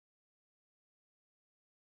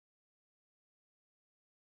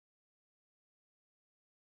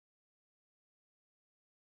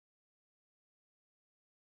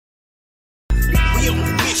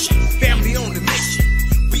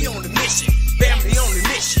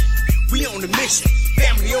on the mission.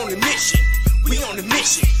 Family on the mission. We on the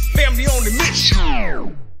mission. Family on the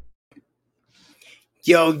mission.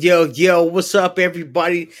 Yo, what's up,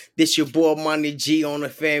 everybody? This your boy Monty G on the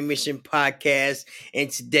Fammission podcast. And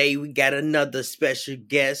today we got another special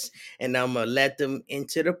guest. And I'm going to let them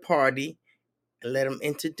into the party and let them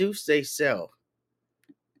introduce themselves.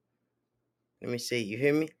 Let me see. You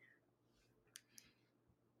hear me?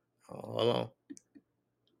 Oh,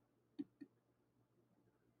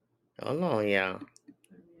 hold on, y'all.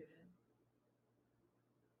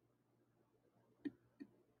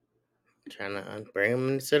 Trying to bring them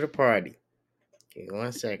into the party. Give me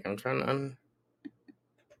 1 sec. I'm trying to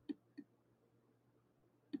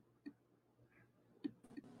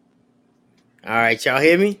All right, y'all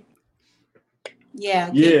hear me? Yeah.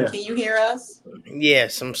 Can you hear us?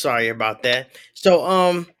 Yes, I'm sorry about that.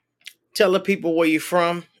 So, tell the people where you're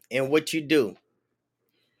from and what you do.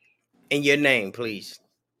 And your name, please.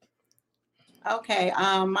 Okay.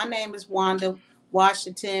 My name is Wanda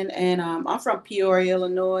Washington, and I'm from Peoria,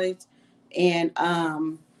 Illinois, and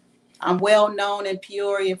I'm well known in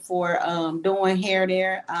Peoria for doing hair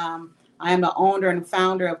there. I am the owner and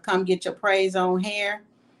founder of Come Get Your Praise On Hair,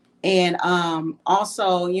 and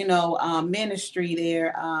also, ministry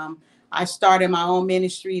there. I started my own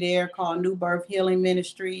ministry there called New Birth Healing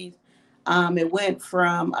Ministries. It went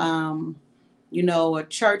from a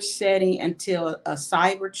church setting until a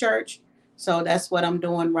cyber church. So that's what I'm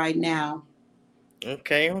doing right now.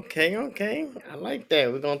 Okay. I like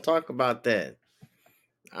that. We're gonna talk about that.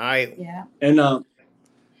 All right. Yeah. And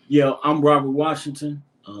I'm Robert Washington,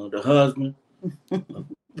 the husband of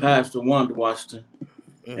Pastor Wanda Washington.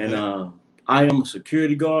 Mm-hmm. And I am a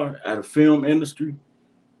security guard at a film industry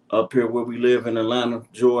up here where we live in Atlanta,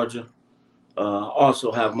 Georgia.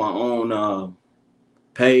 Also have my own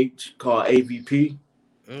page called AVP.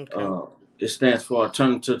 Okay. It stands for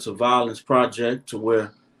Alternative to Violence Project, to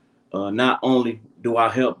where not only do I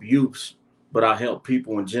help youths, but I help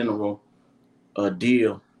people in general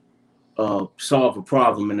solve a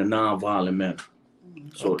problem in a nonviolent manner.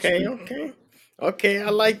 So Okay, I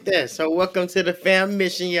like that. So welcome to the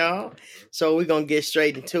Fammission, y'all. So we're gonna get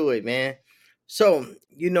straight into it, man. So,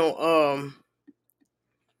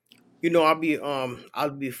 I'll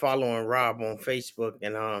be following Rob on Facebook,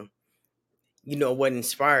 and what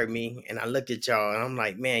inspired me, and I looked at y'all and I'm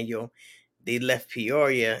like, man, they left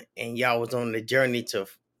Peoria and y'all was on the journey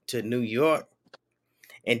to New York.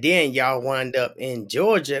 And then y'all wind up in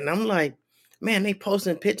Georgia. And I'm like, man, they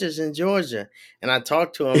posting pictures in Georgia. And I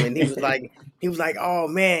talked to him and he was like, oh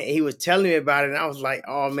man, he was telling me about it. And I was like,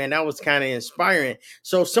 oh man, that was kind of inspiring.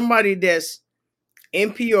 So somebody that's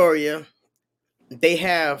in Peoria, they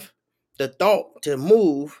have the thought to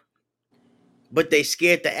move, but they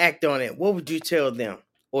scared to act on it. What would you tell them?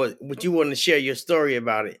 Or would you want to share your story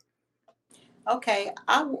about it? Okay.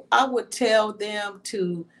 I would tell them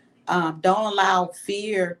to don't allow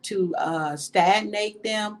fear to stagnate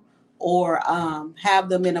them or have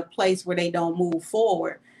them in a place where they don't move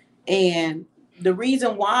forward. And the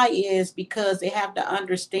reason why is because they have to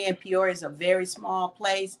understand Peoria is a very small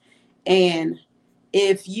place. And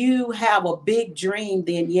if you have a big dream,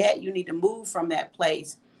 then yet you need to move from that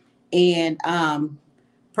place. And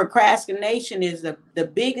procrastination is the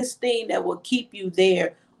biggest thing that will keep you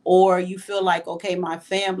there, or you feel like, okay, my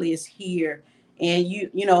family is here, and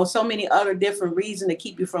so many other different reasons to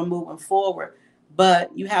keep you from moving forward.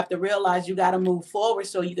 But you have to realize you got to move forward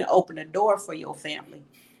so you can open the door for your family.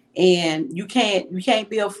 And you can't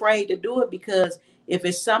be afraid to do it, because if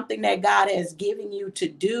it's something that God has given you to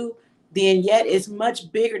do, then yet it's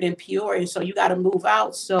much bigger than Peoria. So you got to move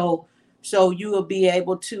out so you will be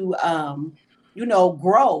able to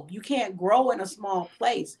grow. You can't grow in a small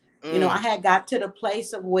place. I had got to the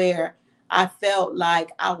place of where I felt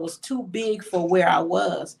like I was too big for where I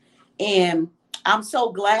was. And I'm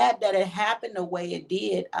so glad that it happened the way it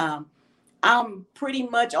did. I'm pretty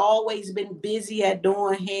much always been busy at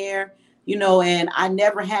doing hair, and I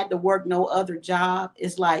never had to work no other job.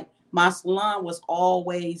 It's like my salon was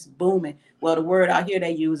always booming. Well, the word out here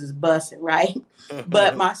they use is busting, right?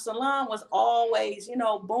 But my salon was always,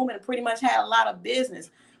 booming, pretty much had a lot of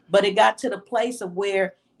business. But it got to the place of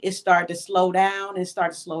where it started to slow down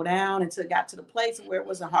until it got to the place where it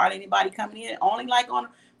wasn't hardly anybody coming in, only like on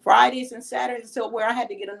Fridays and Saturdays, until where I had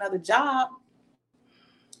to get another job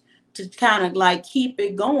to kind of like keep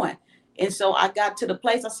it going. And so I got to the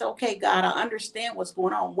place, I said, okay, God, I understand what's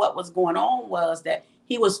going on. What was going on was that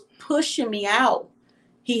he was pushing me out.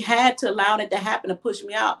 he had to allow it to happen to push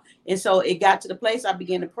me out. And so it got to the place I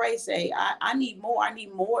began to pray, say, I need more. I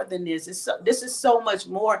need more than this. This is so much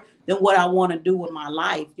more than what I want to do with my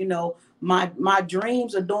life. You know, my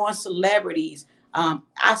dreams of doing celebrities.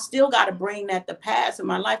 I still got to bring that to pass in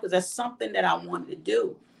my life because that's something that I wanted to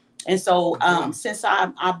do. And so since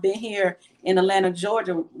I've been here in Atlanta,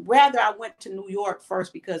 Georgia, rather I went to New York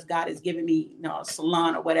first because God has given me, you know, a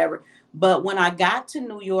salon or whatever. But when I got to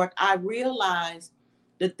New York, I realized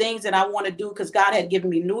the things that I want to do because God had given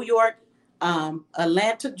me New York,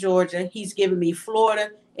 Atlanta, Georgia. He's given me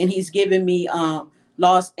Florida, and he's given me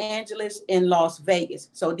Los Angeles and Las Vegas.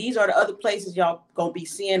 So these are the other places y'all gonna be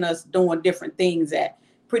seeing us doing different things at,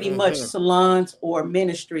 pretty much Mm-hmm. salons or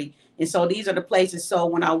ministry. And so these are the places. So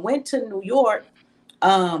when I went to New York,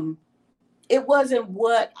 um, it wasn't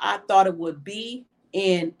what I thought it would be,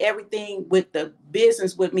 and everything with the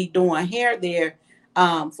business with me doing hair there,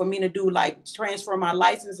 for me to do like transfer my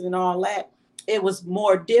license and all that, it was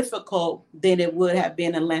more difficult than it would have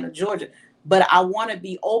been in Atlanta, Georgia. But I want to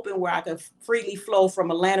be open where I could freely flow from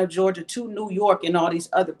Atlanta, Georgia to New York and all these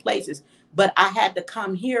other places. But I had to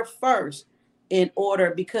come here first in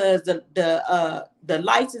order because the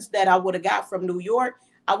license that I would have got from New York,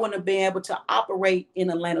 I wouldn't have been able to operate in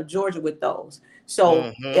Atlanta, Georgia with those.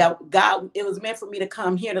 So Mm-hmm. God, it was meant for me to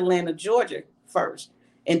come here to Atlanta, Georgia first,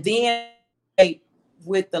 and then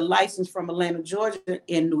with the license from Atlanta, Georgia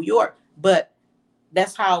in New York. But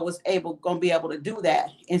that's how I was gonna be able to do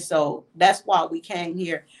that. And so that's why we came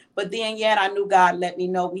here. But then yet I knew God let me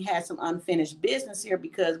know we had some unfinished business here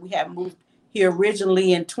because we had moved here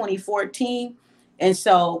originally in 2014. And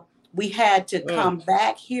so we had to Mm. come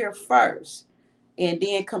back here first and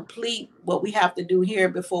then complete what we have to do here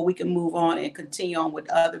before we can move on and continue on with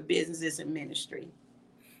other businesses and ministry.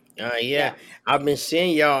 Yeah, Yeah. I've been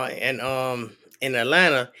seeing y'all in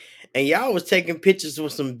Atlanta, and y'all was taking pictures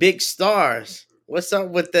with some big stars. What's up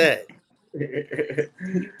with that?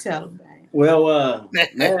 You tell them, man. Well,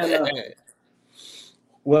 man,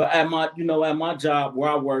 well, at my, at my job where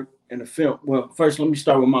I work in the film. Well, first let me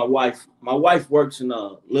start with my wife. My wife works in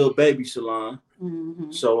a little baby salon,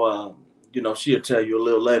 Mm-hmm. so she'll tell you a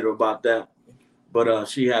little later about that. But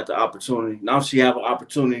she had the opportunity. Now she have an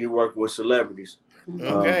opportunity to work with celebrities.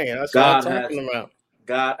 Mm-hmm. Uh, Okay, that's what I'm God has talking about.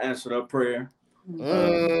 God answered her prayer.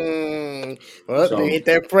 Mm-hmm. Uh, Well, they so hit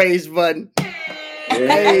that praise button.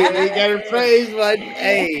 Hey, they got a yeah, praise button.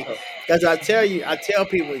 Hey, because I tell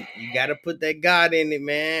people you got to put that God in it,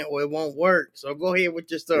 man, or it won't work. So go ahead with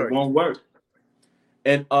your it story. won't work.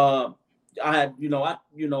 And I had,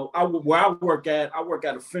 where I work at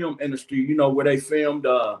a film industry. Where they filmed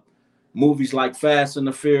movies like Fast and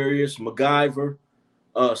the Furious, MacGyver,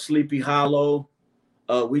 Sleepy Hollow.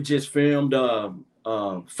 We just filmed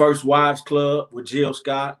First Wives Club with Jill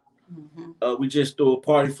Scott. Mm-hmm. We just threw a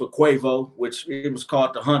party for Quavo, which it was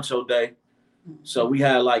called the Huncho Day. So we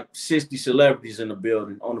had like 60 celebrities in the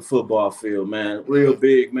building on the football field, man. Real Mm.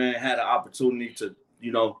 big, man. Had an opportunity to,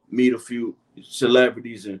 meet a few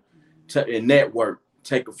celebrities and network,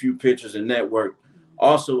 take a few pictures and network.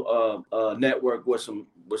 Also, network with some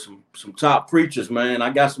top preachers, man. I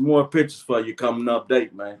got some more pictures for you coming up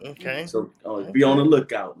date, man. Okay, Mm-hmm. So be on the okay,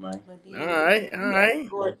 lookout, man. But all then right, all you right.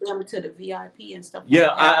 escort them to the VIP and stuff Yeah,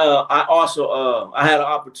 like that. I also I had an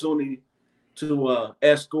opportunity to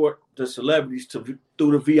escort the celebrities through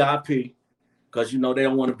the VIP because they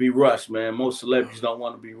don't want to be rushed, man. Most celebrities don't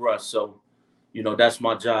want to be rushed, so that's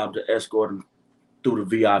my job to escort them through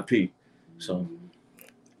the VIP. So Mm-hmm.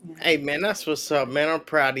 Yeah. Hey, man, that's what's up, man. I'm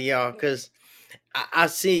proud of y'all because I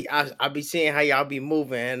see I be seeing how y'all be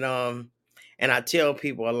moving and I tell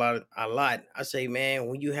people a lot. I say, man,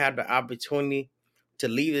 when you have the opportunity to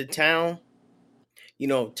leave the town,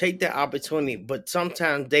 take that opportunity. But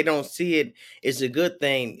sometimes they don't see it as a good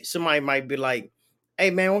thing. Somebody might be like, "Hey,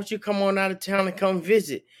 man, won't you come on out of town and come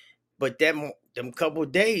visit?" But them couple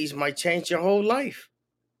days might change your whole life.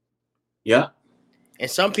 yeah, And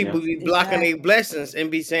some yeah, people be blocking their Exactly. blessings and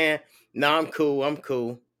be saying, "No, I'm cool, I'm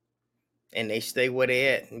cool," and they stay where they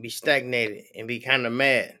at and be stagnated and be kind of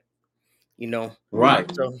mad, you know. right,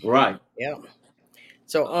 Mm-hmm. So right. yeah.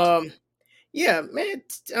 So yeah, man.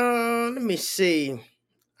 Let me see.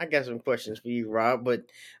 I got some questions for you, Rob, but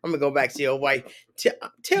I'm gonna go back to your wife.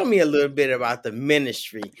 Tell me a little bit about the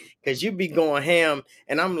ministry, cause you be going ham,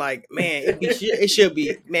 and I'm like, man, it should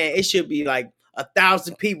be, man, it should be like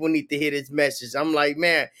 1,000 people need to hear this message. I'm like,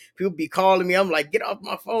 man, people be calling me. I'm like, get off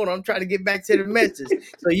my phone. I'm trying to get back to the message.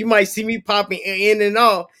 So you might see me popping in and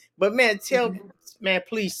off, but man, man,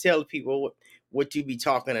 please tell people what you be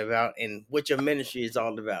talking about and what your ministry is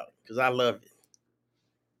all about, cause I love it.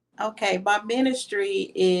 Okay, my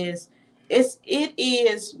ministry is it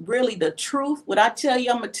is really the truth. When I tell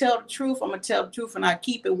you I'm gonna tell the truth, I'm gonna tell the truth, and I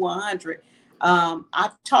keep it 100. I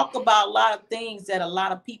talk about a lot of things that a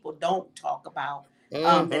lot of people don't talk about,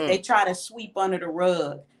 that they Mm-hmm. try to sweep under the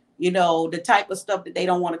rug. You know, the type of stuff that they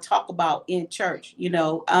don't want to talk about in church. You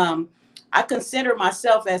know, I consider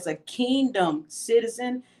myself as a kingdom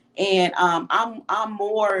citizen, and I'm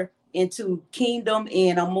more into kingdom,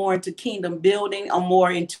 and I'm more into kingdom building. I'm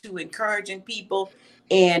more into encouraging people,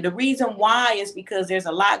 and the reason why is because there's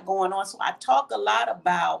a lot going on. So I talk a lot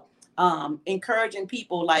about encouraging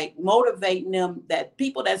people, like motivating them, that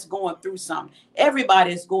people that's going through something.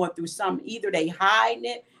 Everybody is going through something. Either they hiding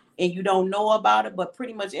it and you don't know about it, but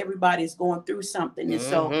pretty much everybody is going through something. And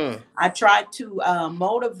so Mm-hmm. I try to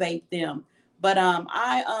motivate them. But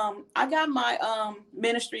I got my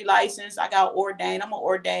ministry license. I got ordained. I'm an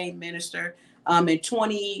ordained minister in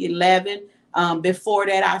 2011. Before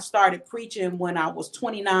that, I started preaching when I was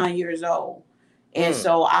 29 years old. And Mm.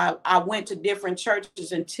 so I went to different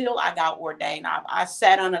churches until I got ordained. I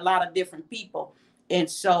sat on a lot of different people. And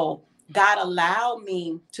so God allowed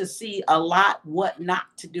me to see a lot what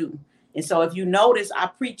not to do. And so if you notice, I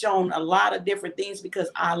preach on a lot of different things because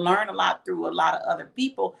I learn a lot through a lot of other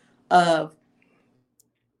people of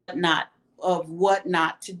not what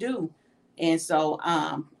not to do. And so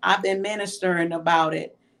I've been ministering about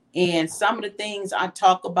it. And some of the things I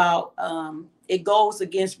talk about, it goes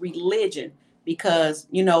against religion because,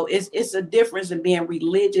 you know, it's a difference in being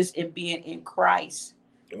religious and being in Christ,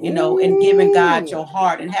 you know, and giving God Ooh. your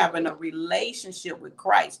heart and having a relationship with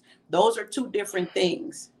Christ. Those are two different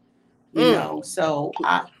things, you Mm. know. So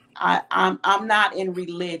I'm not in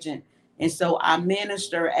religion. And so I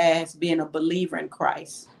minister as being a believer in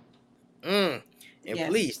Christ. Mm. And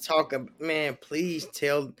Yes. please man, please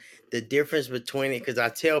tell the difference between it. Because I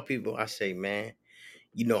tell people, I say, man,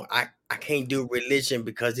 I can't do religion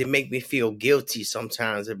because it make me feel guilty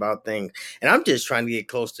sometimes about things. And I'm just trying to get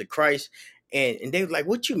close to Christ. And they were like,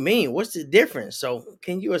 what you mean? What's the difference? So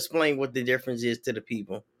can you explain what the difference is to the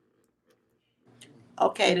people?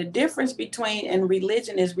 Okay, the difference between and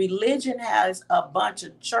religion is religion has a bunch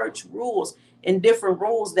of church rules and different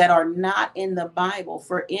rules that are not in the Bible.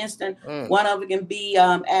 For instance, Mm. one of it can be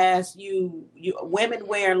as you women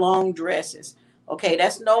wear long dresses. Okay,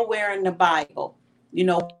 that's nowhere in the Bible. You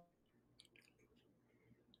know,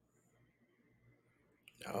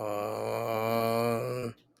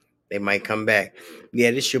 They might come back.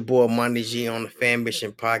 Yeah, this your boy Monty G on the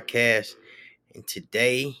Fammission podcast. And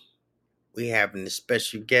today we having a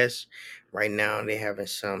special guest. Right now they having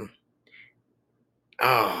some.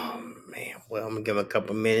 Oh man, well I'm gonna give them a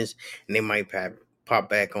couple minutes and they might pop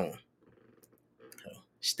back on.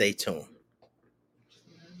 Stay tuned.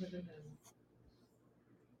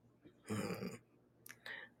 Hmm.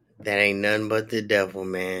 That ain't nothing but the devil,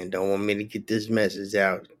 man. Don't want me to get this message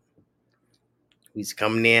out. He's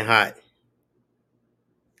coming in hot.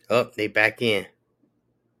 Oh, they back in.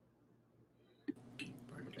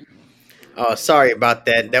 Oh, sorry about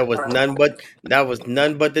that. That was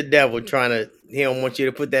none but the devil trying to. He don't want you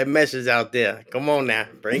to put that message out there. Come on now,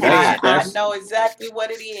 bring it That's in. I that's know exactly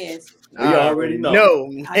what it is. we I already already know.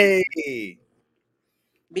 know. I Hey.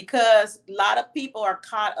 because a lot of people are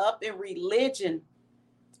caught up in religion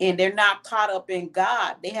and they're not caught up in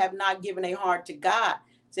God. They have not given their heart to God.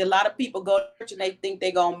 See, a lot of people go to church and they think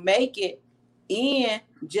they're gonna make it in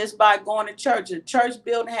just by going to church. The church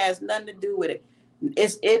building has nothing to do with it.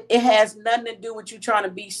 It has nothing to do with you trying to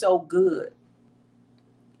be so good.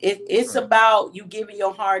 It's Mm, about you giving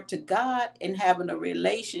your heart to God and having a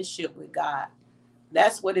relationship with God.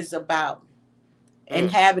 That's what it's about. And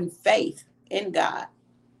mm, having faith in God.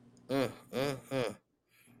 mm.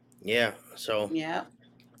 Yeah. So, Yeah.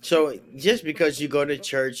 so just because you go to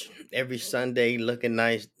church every Sunday looking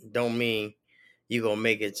nice, don't mean you gonna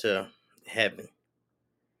make it to heaven.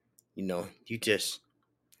 You just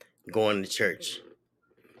going to church.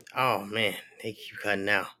 Oh man, they keep cutting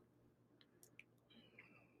out.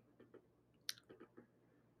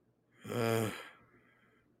 Mm,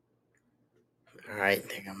 all right,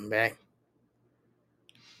 think I'm back.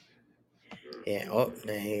 Yeah. Oh,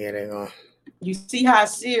 there they go. You see how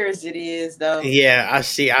serious it is, though. Yeah, I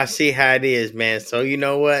see how it is, man. So you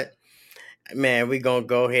know what, man, we're gonna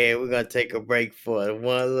go ahead. We're gonna take a break for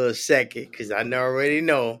one little second because already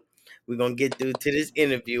know we're gonna get through to this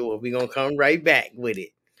interview, or we're gonna come right back with it.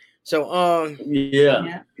 So, Yeah.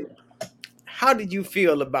 Yeah. how did you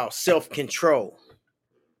feel about self control?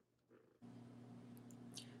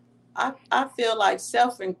 I feel like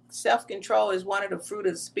self control is one of the fruit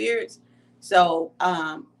of the spirits. So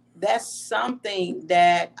that's something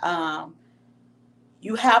that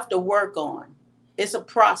you have to work on. It's a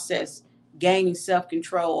process. gaining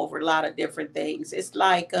self-control over a lot of different things. It's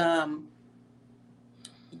like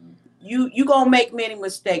you gonna make many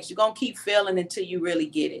mistakes. You're gonna keep failing until you really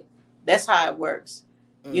get it. That's how it works.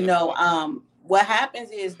 You Mm, know, what happens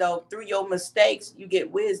is though, through your mistakes, you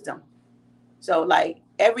get wisdom. So like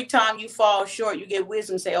every time you fall short, you get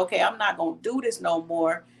wisdom. Say, okay, I'm not gonna do this no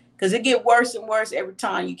more, because it get worse and worse every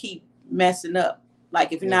time you keep messing up.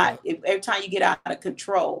 Like if you're mhm, not, if every time you get out of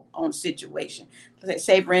control on a situation,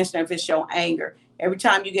 say for instance, if it's your anger, every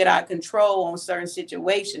time you get out of control on certain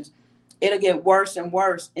situations, it'll get worse and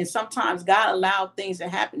worse. And sometimes God allowed things to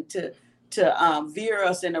happen to veer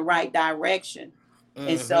us in the right direction.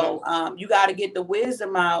 And mhm. so you got to get the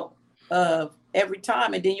wisdom out of every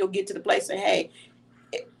time, and then you'll get to the place and hey,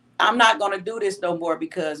 I'm not going to do this no more,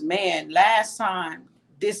 because man, last time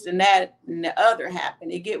this and that and the other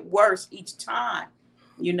happened. It get worse each time,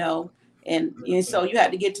 you know. And so you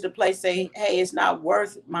have to get to the place say, hey, it's not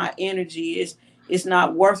worth my energy. It's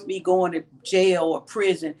not worth me going to jail or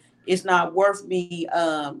prison. It's not worth me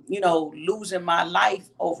losing my life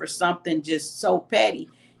over something just so petty.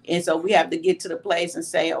 And so we have to get to the place and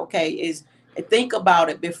say, okay, is think about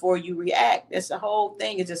it before you react. That's the whole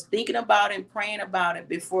thing, is just thinking about it and praying about it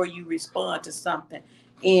before you respond to something.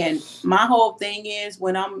 And my whole thing is,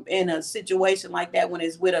 when I'm in a situation like that, when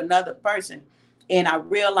it's with another person and I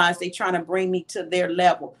realize they're trying to bring me to their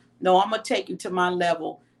level, no, I'm gonna take you to my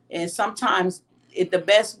level. And sometimes the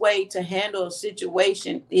best way to handle a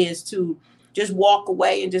situation is to just walk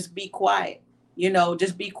away and just be quiet.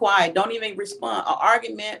 Just be quiet. Don't even respond. An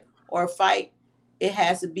argument or a fight, it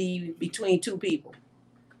has to be between two people.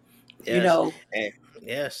 You Yes, know, and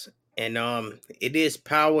yes, and it is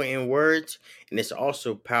power in words, and it's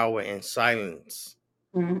also power in silence.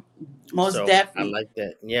 mhm, most So I definitely. like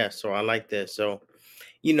that. Yeah, so I like that. So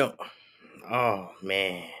you know, oh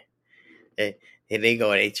man, hey, here they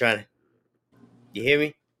go. They trying to. You hear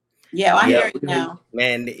me? Yeah, I Yeah, hear you now.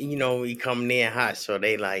 man. We coming in hot, so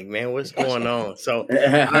they like, man, what's going on? So, all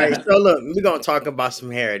right. So look, we're gonna talk about some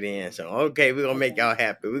hair then. So, okay, we're gonna make Okay. y'all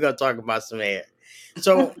happy. We're gonna talk about some hair.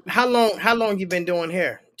 So, how long you been doing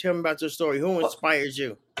hair? Tell me about your story. Who Well, inspires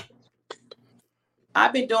you?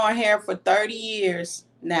 I've been doing hair for 30 years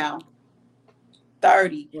now.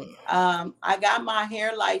 30. Mm. I got my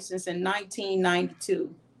hair license in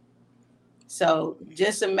 1992. So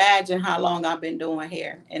just imagine how long I've been doing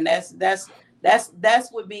hair. And that's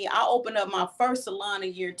would be I opened up my first salon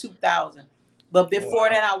in year 2000. But before Wow.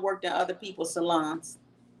 that I worked in other people's salons.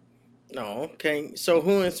 No, okay. So,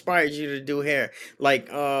 who inspires you to do hair? Like,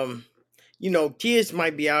 kids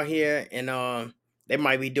might be out here and they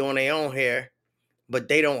might be doing their own hair, but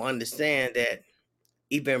they don't understand that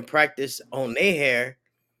even practice on their hair,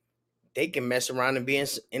 they can mess around and be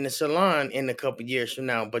in the salon in a couple years from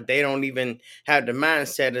now, but they don't even have the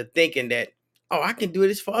mindset of thinking that, oh, I can do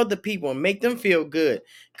this for other people and make them feel good,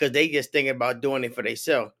 because they just thinking about doing it for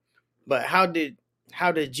themselves. But how did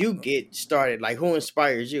you get started? Like, who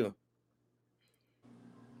inspires you?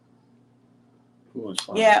 Who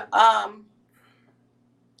inspired Yeah, you?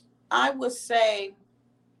 I would say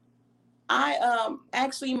I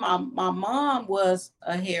actually my mom was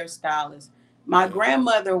a hairstylist. My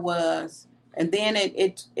grandmother was, and then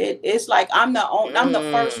it's like I'm the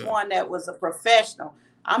first Mm. one that was a professional.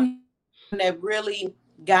 I'm the one that really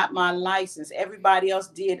got my license. Everybody else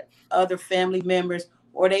did, other family members,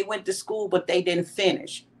 or they went to school but they didn't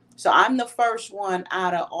finish. So I'm the first one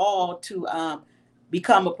out of all to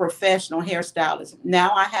become a professional hairstylist.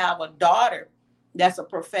 Now I have a daughter that's a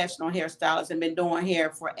professional hairstylist and been doing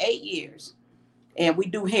hair for 8 years, and we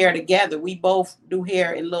do hair together. We both do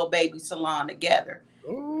hair in Little Baby Salon together.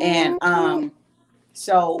 And Ooh.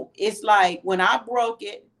 so it's like when I broke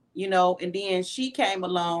it, and then she came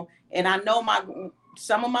along, and I know my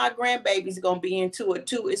some of my grandbabies are gonna be into it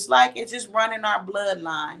too. It's like it's just running our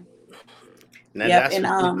bloodline. Now Yep, and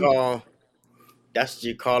that's what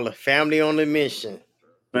you call a family on a mission.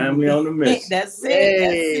 Family on the mission. that's it.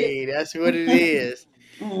 That's it. Hey, that's what it is.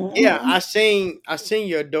 Yeah, Mhm. I seen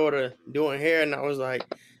your daughter doing hair, and I was like,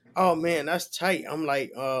 oh man, that's tight. I'm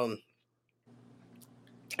like,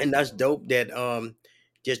 and that's dope that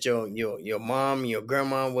just your mom, your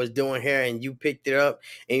grandma was doing hair and you picked it up,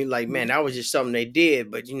 and you're like, man, that was just something they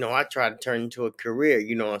did, but I tried to turn into a career,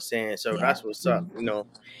 you know what I'm saying? So Yeah. that's what's up, Mhm.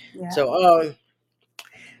 Yeah. So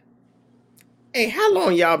hey, how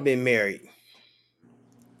long y'all been married?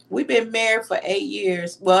 We've been married for 8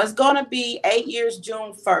 years. Well, it's gonna be 8 years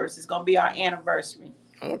June 1st. It's gonna be our anniversary.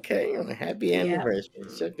 Okay, happy Yeah. anniversary.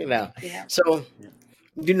 Check it out. Yeah. So,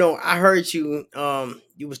 I heard you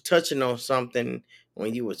was touching on something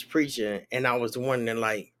when you was preaching, and I was wondering,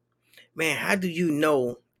 like, man, how do you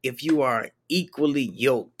know if you are equally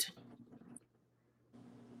yoked?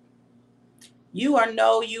 You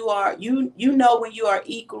know when you are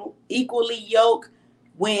equally yoked,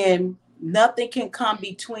 when nothing can come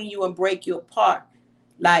between you and break you apart.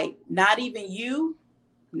 Like not even you,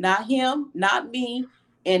 not him, not me,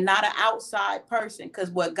 and not an outside person.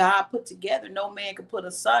 Because what God put together, no man can put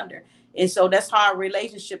asunder. And so that's how our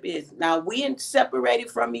relationship is. Now we ain't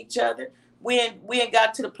separated from each other. We ain't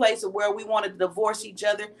got to the place of where we wanted to divorce each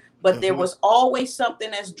other, but there Mm-hmm. was always something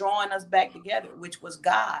that's drawing us back together, which was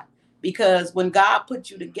God. Because when God put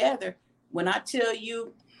you together, when I tell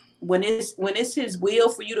you, when it's His will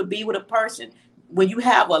for you to be with a person, when you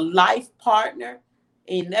have a life partner,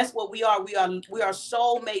 and that's what we are. We are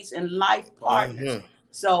soulmates and life partners. Mm-hmm.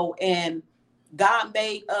 So, and God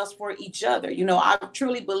made us for each other. I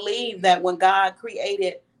truly believe that when God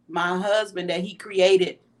created my husband, that He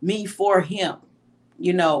created me for him.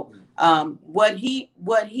 What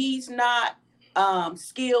he's not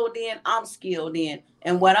skilled in, I'm skilled in,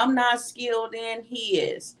 and what I'm not skilled in, he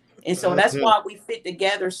is. And so that's Mm-hmm. why we fit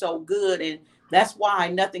together so good, and that's why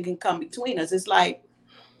nothing can come between us. It's like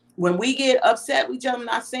when we get upset with each other, I'm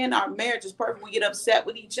not saying our marriage is perfect, we get upset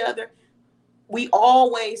with each other, we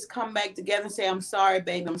always come back together and say, I'm sorry,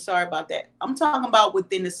 baby, I'm sorry about that. I'm talking about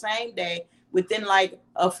within the same day, within like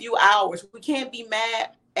a few hours. We can't be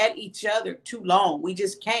mad at each other too long. We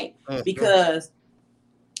just can't, Mm-hmm. because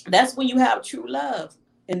that's when you have true love.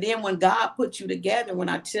 And then when God puts you together, when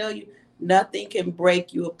I tell you, nothing can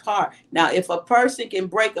break you apart. Now, if a person can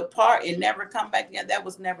break apart and never come back together, that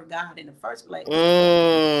was never God in the first place.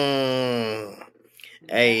 Mm. Yeah.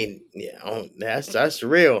 Hey, yeah, that's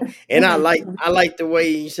real. And I like the way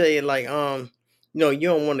you say it, like you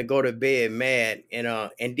don't want to go to bed mad, and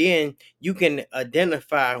then you can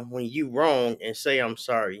identify when you wrong and say I'm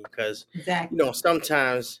sorry, because Exactly.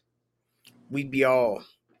 sometimes we be all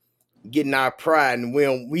getting our pride, and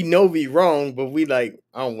we know we wrong, but we like,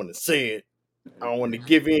 I don't want to say it. I don't want to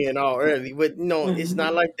give in all early. But it's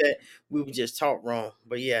not Mhm. like that. We were just taught wrong.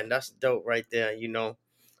 But yeah, that's dope right there.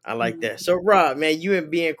 I like that. Mhm. So Rob, man, you ain't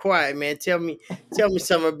being quiet, man. Tell me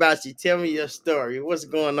something about you. Tell me your story. What's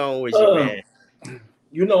going on with you, Uh, man?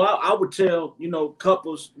 I would tell,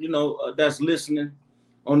 couples, that's listening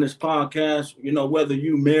on this podcast, whether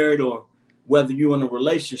you married or whether you in a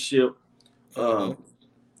relationship, Mm-hmm. uh,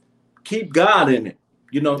 keep God in it.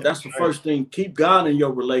 That's That's the right. first thing. Keep God in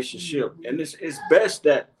your relationship. Mhm. And it's best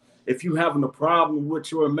that if you having a problem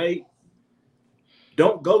with your mate,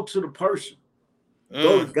 don't go to the person.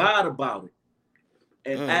 Go to Mm, God about it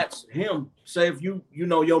and mm. ask him. Say if you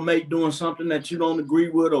know your mate doing something that you don't agree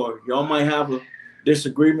with, or y'all might have a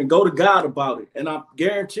disagreement, go to God about it. And I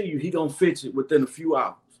guarantee you he gonna fix it within a few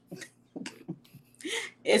hours.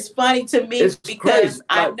 It's funny to me It's because crazy.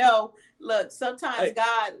 I Like, know, look, sometimes hey,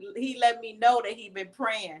 God, He let me know that He been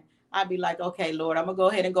praying. I'd be like, okay, Lord, I'm gonna go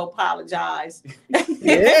ahead and go apologize.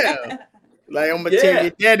 Yeah. Like I'm gonna tell yeah,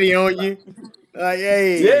 your daddy on you. Like,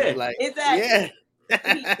 hey, yeah, like, Exactly. yeah.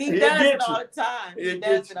 He he'll does it get all you. the time. He He'll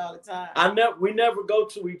does get it you. all the time. We never go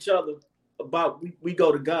to each other about we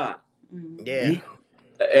go to God. Mhm. Yeah. He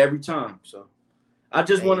every time. So I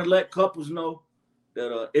just want Hey, to let couples know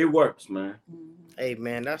that it works, man. Mhm. hey,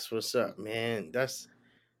 man, that's what's up, man. That's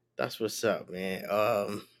what's up, man.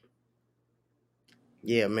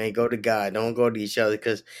 Yeah, man, go to God. Don't go to each other,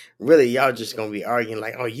 because really, y'all just gonna be arguing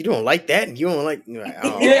like, "Oh, you don't like that, and you don't like." You're like,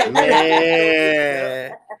 oh Yeah, yeah. Yeah.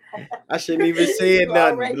 man, I shouldn't even say You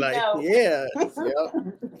nothing. Be already like, know. yeah, yep.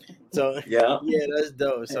 So, Yeah. yeah, that's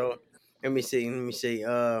dope. So, let me see. Let me see.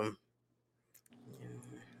 I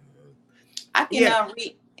can Yeah,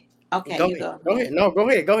 read. Okay, go you ahead. go. Go ahead. No, go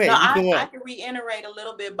ahead. Go No, ahead. You can I walk. can reiterate a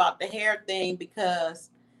little bit about the hair thing because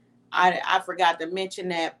I forgot to mention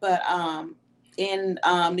that. But in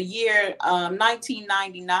the year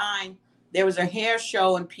 1999, there was a hair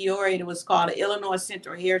show in Peoria. It was called the Illinois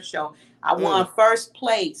Central Hair Show. I won Mm, first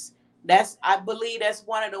place. I believe that's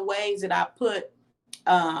one of the ways that I put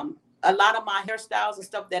a lot of my hairstyles and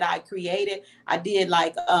stuff that I created. I did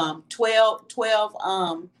like 12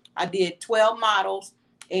 I did 12 models,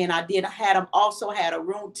 and I had them also had a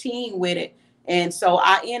routine with it. And so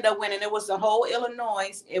I ended up winning. It was the whole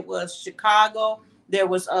Illinois. It was Chicago. There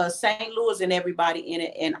was St. Louis and everybody in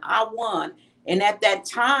it, and I won. And at that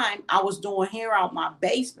time, I was doing hair out my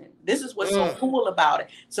basement. This is what's so mm, cool about it.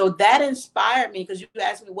 So that inspired me, because you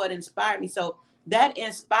asked me what inspired me. So that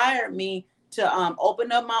inspired me to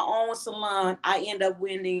open up my own salon. I end up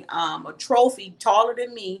winning a trophy taller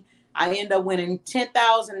than me. I end up winning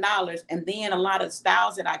 $10,000, and then a lot of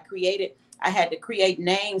styles that I created, I had to create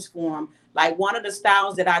names for them. Like one of the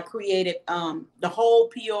styles that I created, the whole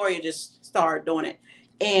Peoria just started doing it.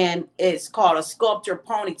 and it's called a sculpture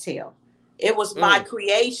ponytail. It was my Mm.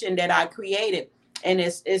 creation that I created, and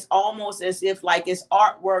it's almost as if like it's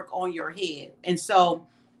artwork on your head. And so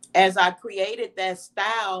as I created that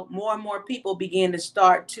style, more and more people began to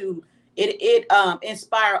start to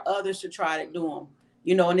inspire others to try to do them.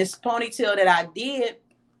 And this ponytail that I did,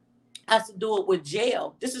 I have to do it with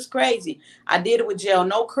gel. This is crazy. I did it with gel,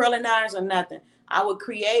 no curling irons or nothing. I would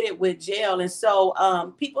create it with gel. And so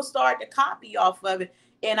people started to copy off of it.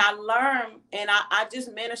 And I learned, and I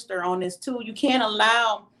just minister on this too. You can't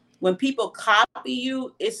allow, when people copy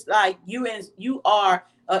you, it's like you are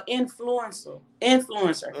an influencer.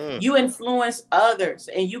 Mm. You influence others,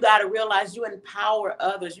 and you got to realize you empower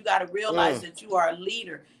others. You got to realize Mm. that you are a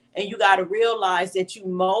leader, and you got to realize that you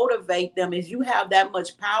motivate them as you have that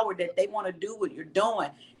much power that they want to do what you're doing.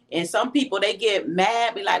 And some people, they get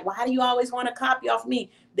mad, be like, why do you always want to copy off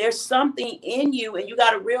me? There's something in you, and you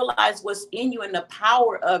got to realize what's in you and the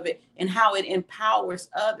power of it and how it empowers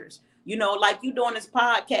others. Like you doing this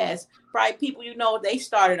podcast, probably people, they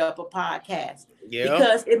started up a podcast Yeah.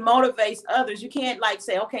 because it motivates others. You can't like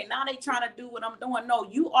say, okay, now they trying to do what I'm doing. No,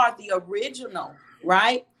 you are the original,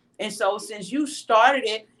 right? And so since you started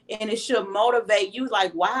it, and it should motivate you,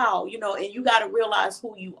 like, wow, and you got to realize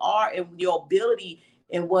who you are and your ability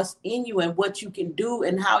and what's in you and what you can do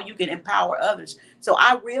and how you can empower others. So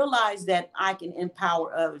I realized that I can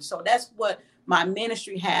empower others. So that's what my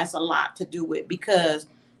ministry has a lot to do with, because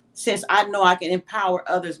since I know I can empower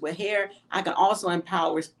others with hair, I can also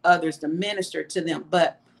empower others to minister to them.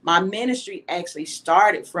 But my ministry actually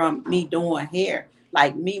started from me doing hair,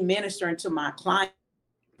 like me ministering to my clients.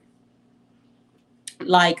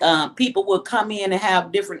 Like people would come in and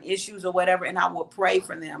have different issues or whatever, and I would pray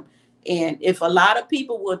for them. And if a lot of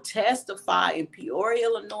people will testify in Peoria,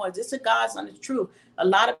 Illinois, this is God's honest truth, a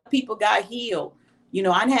lot of people got healed.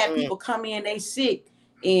 I had Mm. people come in, they sick,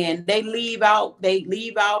 and they leave out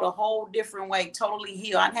a whole different way, totally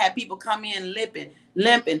healed. I had people come in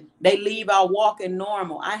limping, they leave out walking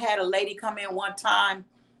normal. I had a lady come in one time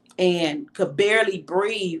and could barely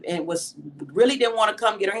breathe and was really didn't want to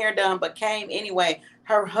come get her hair done, but came anyway.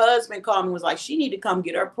 Her husband called me and was like, she need to come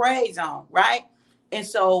get her praise on, right? And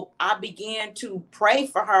so I began to pray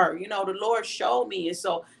for her. The Lord showed me. And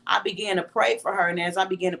so I began to pray for her. And as I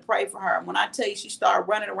began to pray for her, when I tell you she started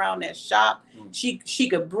running around that shop, she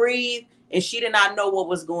could breathe, and she did not know what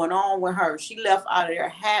was going on with her. She left out of there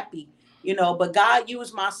happy, but God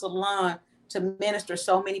used my salon to minister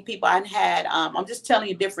so many people. I had, I'm just telling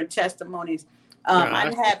you different testimonies. Nah, I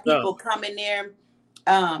that's had what's up. people come in there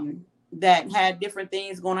that had different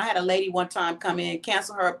things going on. I had a lady one time come in,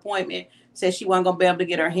 cancel her appointment, said she wasn't going to be able to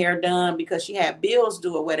get her hair done because she had bills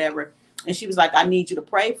due or whatever. And she was like, I need you to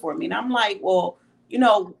pray for me. And I'm like, well,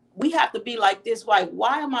 we have to be like this. Like,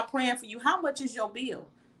 why am I praying for you? How much is your bill?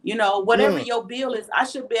 Whatever Mm. your bill is, I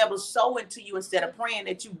should be able to sow into you instead of praying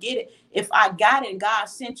that you get it. If I got it and God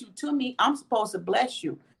sent you to me, I'm supposed to bless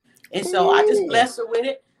you. And so I just Ooh. blessed her with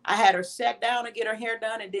it. I had her sat down and get her hair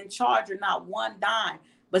done and didn't charge her not one dime.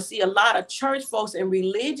 But see, a lot of church folks and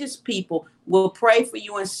religious people will pray for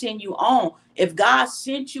you and send you on. If God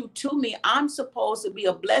sent you to me, I'm supposed to be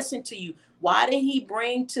a blessing to you. Why did he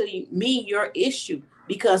bring to me your issue?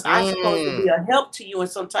 Because I'm supposed to be Mm. a help to you in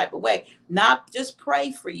some type of way, not just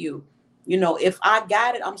pray for you. If I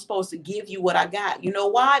got it, I'm supposed to give you what I got. You know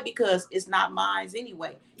why? Because it's not mine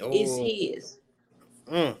anyway. It's Oh. his.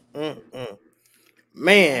 Mm.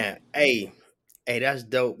 Man, hey, that's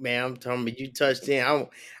dope, man. I'm talking about you touched in.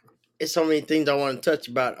 It's so many things I want to touch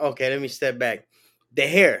about. Okay, let me step back. The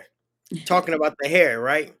hair. Talking about the hair,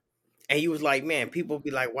 right? And he was like, man, people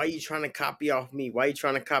be like, why you trying to copy off me? Why you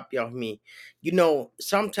trying to copy off me?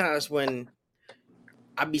 Sometimes when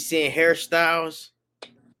I be seeing hairstyles,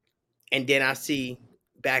 and then I see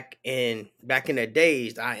back in the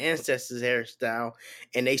days our ancestors hairstyle,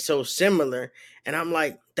 and they so similar, and I'm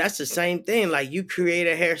like, that's the same thing. Like, you create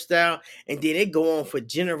a hairstyle, and then it go on for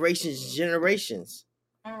generations and generations.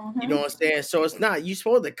 You know Mm-hmm. what I'm saying? So it's not you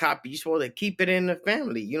supposed to copy, you supposed to keep it in the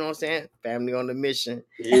family. You know what I'm saying? Family on the mission.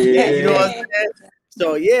 Yeah, you know what I'm Yeah. saying?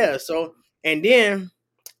 So yeah, so and then,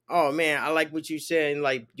 oh man, I like what you said.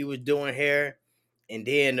 Like, you was doing hair, and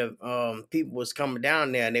then the people was coming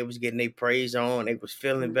down there and they was getting their praise on. They was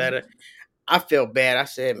feeling better. I felt bad. I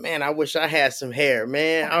said, man, I wish I had some hair,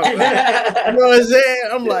 man. You know what I'm saying?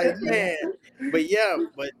 I'm like, man, but yeah,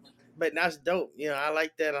 but that's dope. I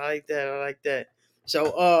like that. I like that. I like that.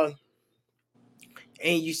 So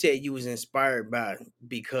and you said you was inspired by it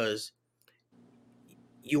because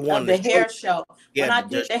you Of wanted the to show, hair show. When yeah, I the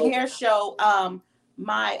did the show. hair show,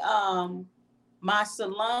 my my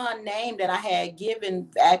salon name that I had given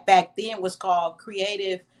back then was called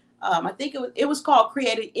Creative. I think it was called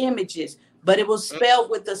Creative Images, but it was spelled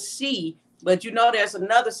with a C. But you know, there's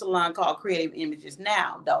another salon called Creative Images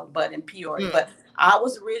now, though, but in Peoria. Mm, But I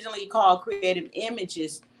was originally called Creative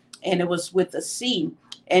Images, and it was with a C.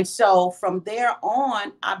 And so from there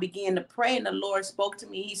on, I began to pray, and the Lord spoke to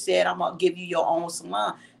me. He said, I'm going to give you your own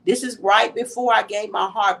salon. This is right before I gave my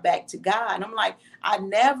heart back to God. And I'm like, I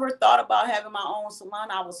never thought about having my own salon.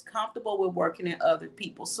 I was comfortable with working in other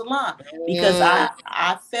people's salon because mm,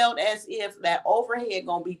 I felt as if that overhead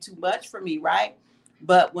going to be too much for me, right?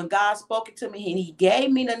 But when God spoke it to me and he gave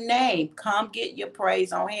me the name, come get your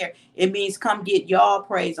praise on here. It means come get y'all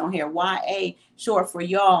praise on here. YA, short for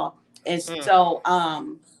y'all. And mm. so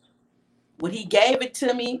when he gave it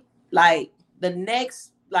to me, like the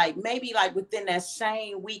next, like maybe like within that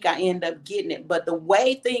same week, I end up getting it. But the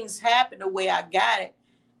way things happened, the way I got it,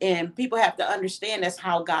 and people have to understand that's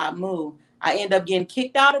how God moved. I end up getting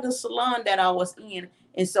kicked out of the salon that I was in,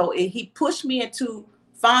 and so he pushed me into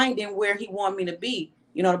finding where he wanted me to be.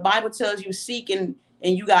 You know, the Bible tells you seek and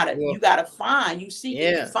you gotta Well, you gotta find. You seek and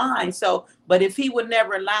you yeah. find. So, but if he would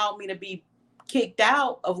never allow me to be kicked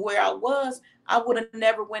out of where I was, I would have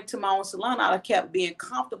never went to my own salon. I'd have kept being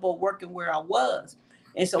comfortable working where I was.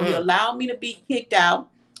 And so he Mm, allowed me to be kicked out.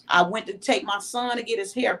 I went to take my son to get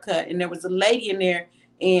his hair cut, and there was a lady in there,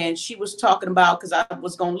 and she was talking about, because I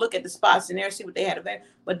was going to look at the spots in there, see what they had available.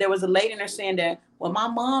 But there was a lady in there saying that, well, my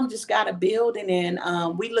mom just got a building, and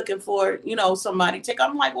we looking for, somebody to take.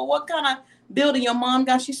 I'm like, well, what kind of building your mom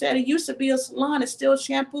got? She said it used to be a salon. It's still a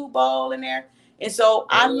shampoo bowl in there. And so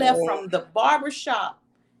I left oh, from the barber shop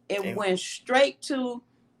and damn. went straight to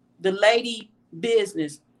the lady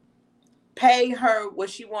business, pay her what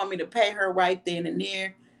she wanted me to pay her right then and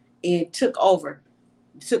there, and took over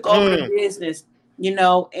the Mm. business,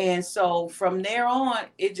 and so from there on,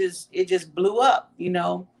 it just blew up.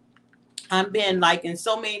 I've been like in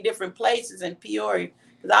so many different places in Peoria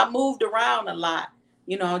because I moved around a lot,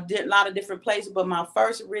 did a lot of different places, but my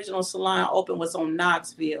first original salon open was on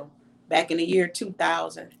Knoxville back in the year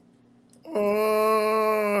 2000.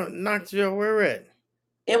 Oh, Knoxville, where at?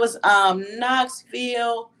 It was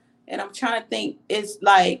Knoxville, and I'm trying to think. It's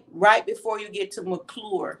like right before you get to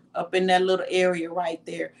McClure, up in that little area right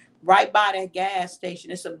there, right by that gas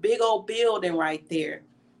station. It's a big old building right there,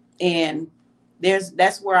 and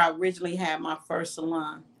that's where I originally had my first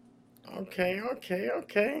salon. Okay, okay,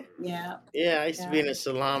 okay. Yeah, Yeah, I used to be yeah. in a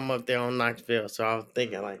salon up there on Knoxville, so I was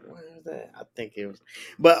thinking like, what is that? I think it was,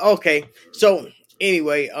 but okay. So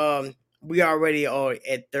anyway, we already are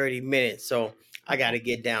at 30 minutes, so I got Okay, to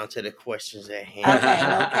get down to the questions at hand.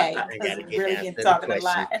 okay. I got Because to get really down get to the talking a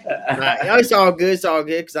questions. lot. It's all good. It's all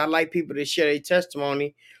good because I like people to share their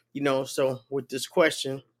testimony. So with this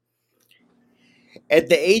question, at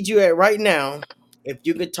the age you at right now, if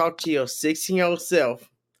you could talk to your 16-year-old self,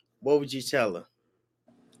 what would you tell her?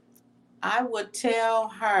 I would tell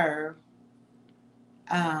her,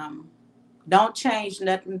 um, don't change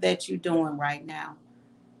nothing that you're doing right now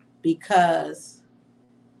because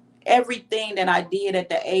everything that I did at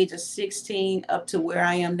the age of 16 up to where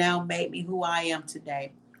I am now made me who I am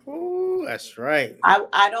today. Ooh, that's right.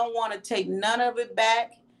 I don't want to take none of it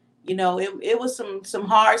back. It was some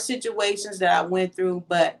hard situations that I went through,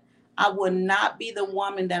 but I would not be the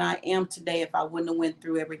woman that I am today if I wouldn't have went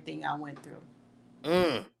through everything I went through.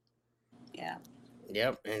 Mm. Yeah.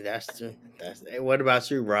 Yep, and that's. Hey, what about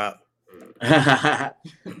you, Rob?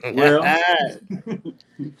 Well,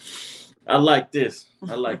 I like this.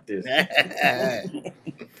 I like this.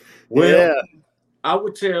 Well, Yeah. I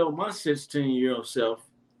would tell my 16-year-old self,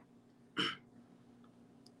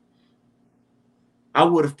 I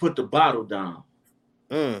would have put the bottle down.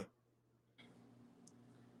 Mm.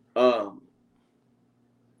 Um,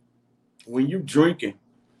 when you drinking,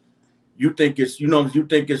 you think it's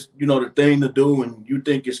the thing to do, and you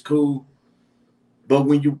think it's cool. But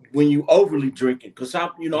when you overly drinking, because I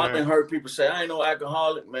Uh-huh. done heard people say I ain't no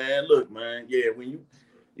alcoholic, man. Look, man, yeah, when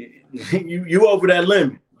you over that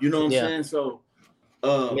limit, you know what I'm Yeah. saying? So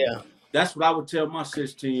um, Yeah. that's what I would tell my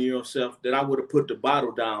 16-year-old self, that I would have put the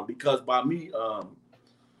bottle down, because by me, I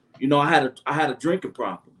had a drinking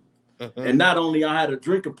problem, Uh-huh. and not only I had a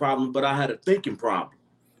drinking problem, but I had a thinking problem.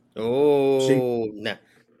 See, Oh, nah,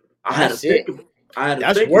 I had a that's it. thinking I had a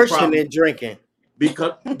That's thinking worse than problem drinking.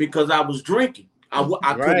 because I was drinking. I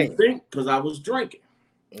couldn't Right. think because I was drinking.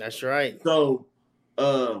 That's right. So,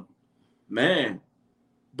 uh, man.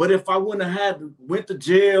 But if I wouldn't have went to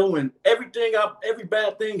jail, and every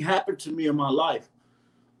bad thing happened to me in my life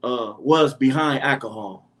was behind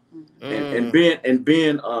alcohol. and Mm.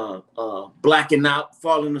 being blacking out,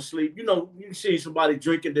 falling asleep. You know, you see somebody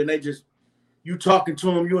drinking, then they just you talking to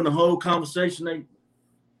them, you in the whole conversation. They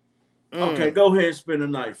okay, Mm. go ahead and spend the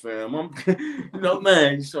night, fam. I'm, you know,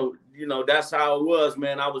 man. So you know that's how it was,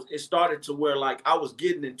 man. It started to where like I was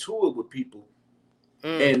getting into it with people,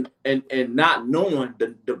 Mm. and not knowing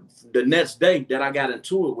the next day that I got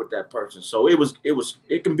into it with that person. So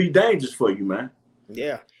it can be dangerous for you, man.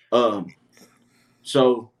 Yeah. Um,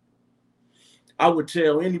 so I would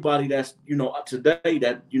tell anybody that's today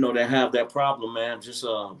that that have that problem, man. Just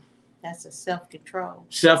That's a self-control.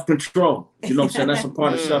 self control. You know what I'm saying? That's a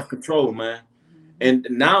part of Mm. self control, man. And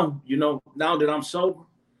now now that I'm sober,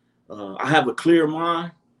 I have a clear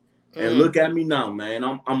mind. And Mm. look at me now, man.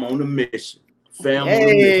 I'm on a mission. Fam on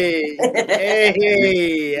a mission. Hey,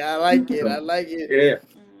 hey, I like it. I So like it. yeah,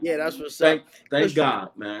 Yeah, that's what's up. thank 'Cause,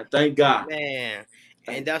 God, man. Thank God. man, and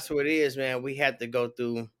Thank, that's what it is, man. We had to go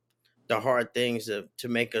through the hard things to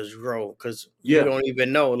make us grow because we yeah. don't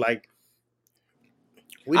even know. Like,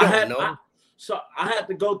 we I don't had know. I had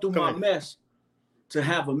to go through Go my ahead. mess to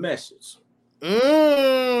have a message. Mm.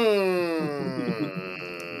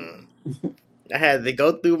 I had to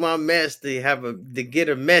go through my mess to get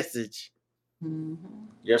a message. Mhm.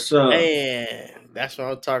 Yes, sir. Man, that's what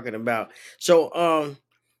I'm talking about. So,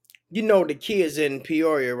 you know, the kids in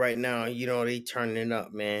Peoria right now, you know, they turning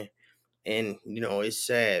up, man. And you know, it's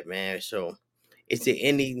sad, man. So is it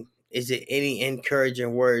any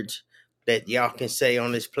encouraging words that y'all can say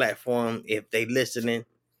on this platform if they listening?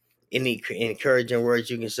 Any encouraging words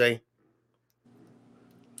you can say?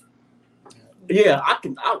 Yeah, I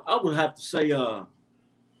can. I would have to say,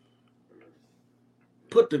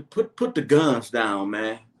 put the guns down,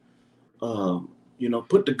 man.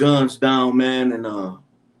 Put the guns down, man, and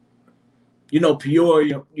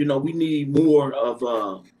Peoria. We need more of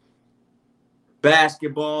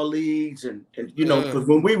basketball leagues, and Mm, because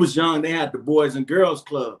when we was young, they had the Boys and Girls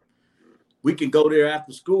Club. We can go there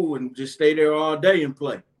after school and just stay there all day and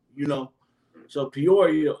play. You know, so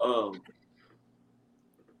Peoria,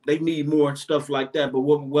 they need more stuff like that. But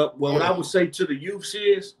what I mm, would say to the youths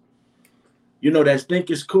is, that think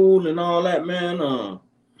it's cool and all that, man.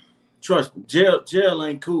 Trust me, jail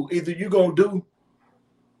ain't cool. Either you gonna do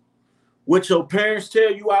what your parents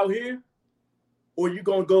tell you out here, or you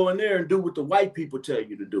gonna go in there and do what the white people tell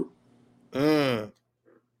you to do mm.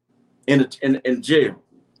 in jail.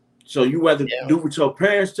 So you either Yeah, do what your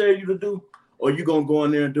parents tell you to do, or you gonna go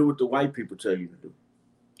in there and do what the white people tell you to do.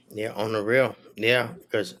 yeah, on the real, yeah,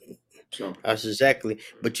 because So that's exactly.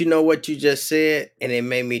 But you know what you just said, and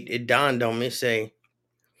it dawned on me. Say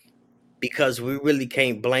because we really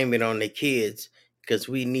can't blame it on the kids because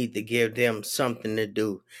we need to give them something to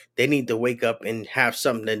do. They need to wake up and have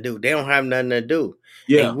something to do. They don't have nothing to do,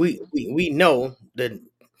 and yeah, we know that an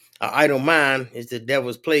idle mind is the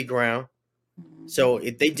devil's playground. So Mhm.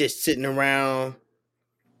 if they just sitting around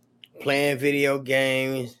playing video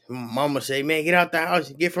games, mama say, "Man, get out the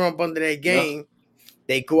house, get from up under that yeah, game."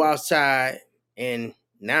 They go outside and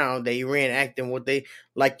now they reenacting what they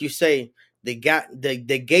like you say, they got the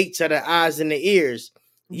gates are the eyes and the ears.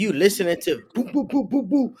 You Mhm. listening to boo boo boo boo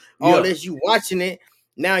boo all yeah, this, you watching it.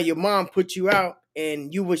 Now your mom put you out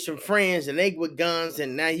and you with some friends and they with guns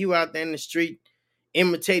and now you out there in the street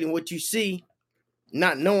imitating what you see,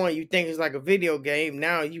 not knowing you think it's like a video game.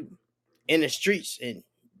 Now you in the streets and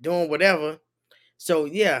doing whatever. So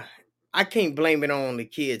yeah, I can't blame it on the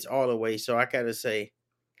kids all the way. So I gotta say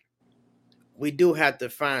we do have to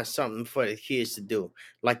find something for the kids to do.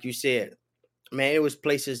 Like you said, man, it was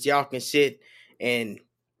places y'all can sit and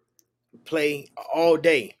play all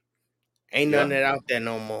day. Ain't none yeah. of that out there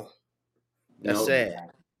no more. That's No, sad.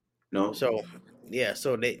 Exactly. no. So yeah,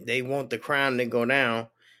 so they want the crime to go down,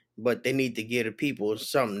 but they need to give the people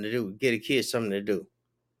something to do. Get the kids something to do.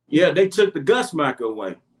 Yeah, they took the Gus Macker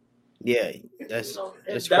away. Yeah, You that's know,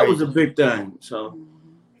 that's that was a crazy. big thing. So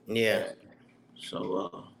Mhm. Yeah, yeah,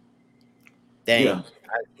 so dang. yeah,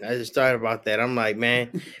 I just thought about that. I'm like, man,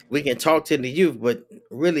 we can talk to the youth, but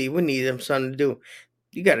really, we need them something to do.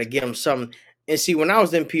 You got to give them something. And see, when I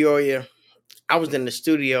was in Peoria, I was in the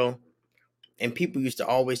studio and people used to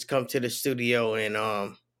always come to the studio and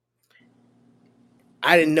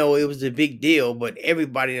I didn't know it was a big deal, but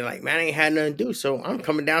everybody like, man, I ain't had nothing to do. So I'm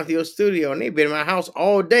coming down to your studio and they've been in my house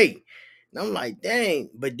all day. And I'm like, dang.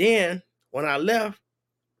 But then when I left,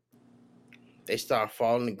 they start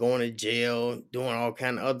falling and going to jail, doing all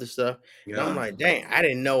kind of other stuff. And I'm yeah, like, dang, I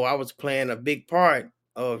didn't know I was playing a big part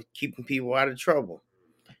of keeping people out of trouble.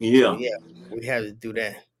 So yeah. yeah, we had to do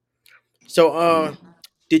that. So Yeah.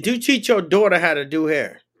 did you teach your daughter how to do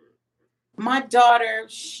hair? My daughter,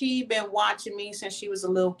 she been watching me since she was a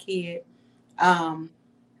little kid. Um,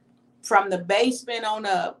 from the basement on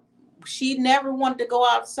up. She never wanted to go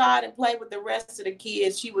outside and play with the rest of the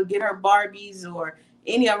kids. She would get her Barbies or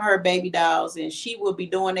any of her baby dolls, and she would be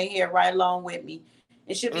doing their hair right along with me.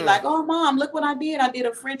 And she'd be like, Mm, "Oh, mom, look what I did! I did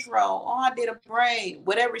a French roll. Oh, I did a braid.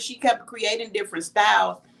 Whatever." She kept creating different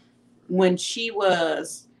styles. When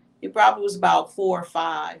it probably was about 4 or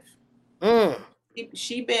 5. mm.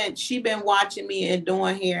 She been watching me and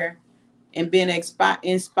doing hair and been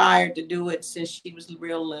inspired to do it since she was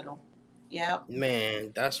real little. Yep.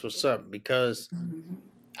 Man, that's what's up. Because Mhm.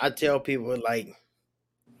 I tell people, like,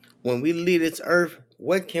 when we leave this earth,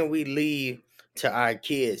 what can we leave to our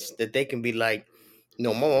kids that they can be like,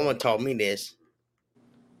 no, my mama taught me this.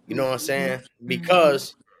 You know what I'm Mhm. saying? Mhm.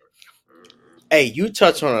 Because hey, you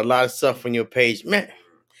touch on a lot of stuff on your page, man.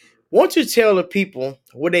 Won't you tell the people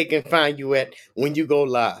where they can find you at when you go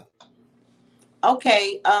live?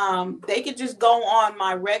 Okay, they could just go on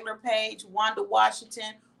my regular page, Wanda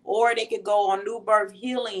Washington, or they could go on New Birth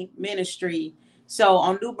Healing Ministry. So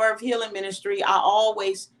on New Birth Healing Ministry, I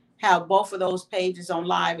always have both of those pages on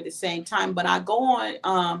live at the same time. But I go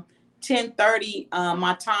on 10:30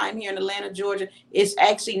 my time here in Atlanta, Georgia. It's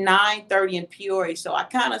actually 9:30 in Peoria. So I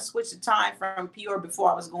kind of switched the time from Peoria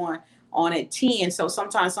before I was going on at 10. So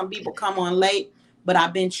sometimes some people come on late, but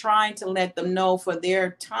I've been trying to let them know for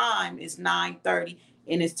their time is 9:30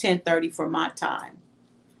 and it's 10:30 for my time.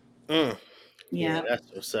 Mm, yeah, Yeah.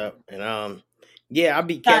 that's what's up. And yeah, I'll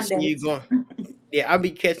be catching you Sundays. going. Yeah, I'll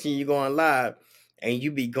be catching you going live, and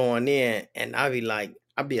you be going in, and I'll be like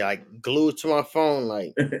glued to my phone,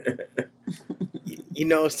 like you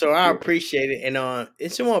know. So I appreciate it, and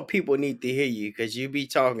it's more people need to hear you because you be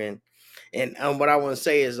talking, and what I want to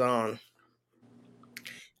say is I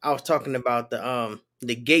was talking about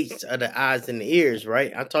the gates of the eyes and the ears,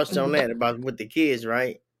 right? I touched on that about with the kids,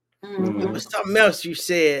 right? It Mm-hmm. Mhm. was something else you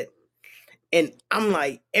said, and I'm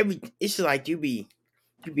like it's like you be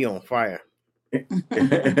on fire.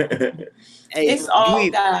 Hey, It's all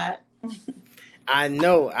God. I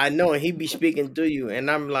know, and he be speaking through you, and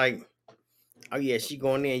I'm like, oh yeah, she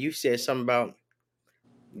going in. You said something about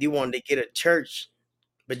you wanted to get a church,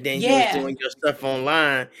 but then you was Yeah, doing your stuff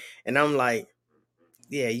online, and I'm like,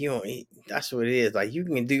 yeah, you don't. That's what it is. Like you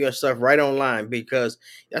can do your stuff right online because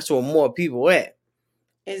that's where more people at.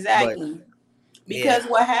 But exactly. yeah, Because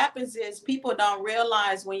what happens is people don't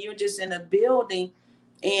realize when you're just in a building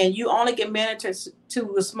and you only can minister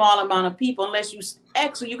to a small amount of people unless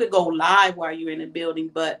you could go live while you're in a building,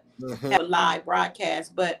 but hmm, have a live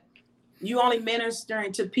broadcast. But you only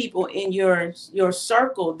ministering to people in your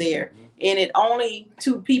circle there, and it only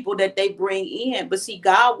two people that they bring in. But see,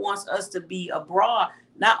 God wants us to be abroad.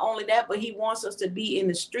 Not only that, but he wants us to be in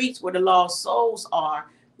the streets where the lost souls are.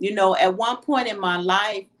 At one point in my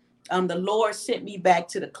life, the Lord sent me back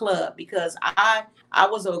to the club because I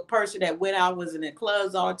was a person that when I was in the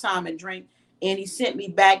clubs all the time and drink, and he sent me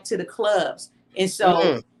back to the clubs. And so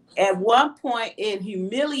mm, at one point it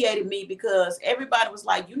humiliated me because everybody was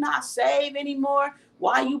like, "You're not saved anymore.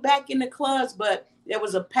 Why are you back in the clubs?" But there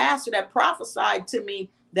was a pastor that prophesied to me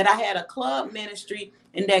that I had a club ministry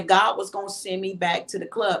and that God was going to send me back to the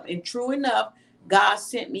club. And true enough, God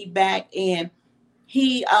sent me back. And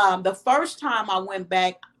he the first time I went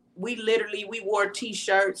back, we wore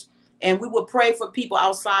t-shirts and we would pray for people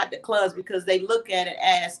outside the clubs because they look at it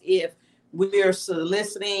as if we're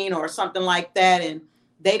soliciting or something like that, and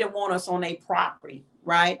they didn't want us on their property,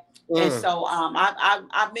 right? And mm, so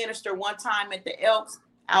I ministered one time at the Elks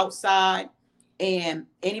outside, and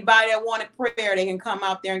anybody that wanted prayer, they can come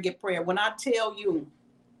out there and get prayer. When I tell you,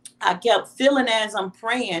 I kept feeling as I'm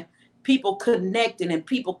praying, people connecting and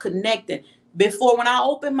people connecting. Before, when I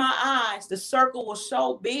opened my eyes, the circle was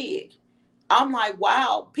so big. I'm like,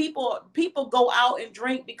 wow, people go out and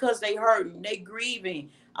drink because they hurting, they grieving,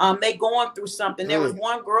 they going through something. There was mm.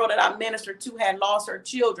 one girl that I ministered to had lost her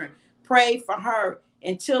children. Prayed for her.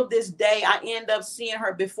 Until this day, I end up seeing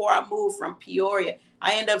her before I moved from Peoria.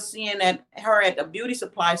 I end up seeing her at a beauty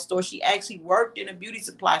supply store. She actually worked in a beauty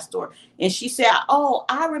supply store. And she said, "Oh,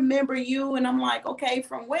 I remember you." And I'm like, "Okay,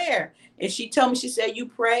 from where?" And she told me, she said, "You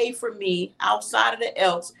prayed for me outside of the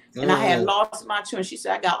Elks and I had Mm. lost my children." She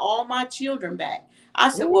said, "I got all my children back." I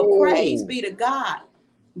said, "Well, praise Ooh. be to God."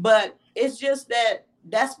 But it's just that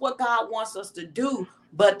that's what God wants us to do.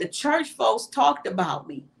 But the church folks talked about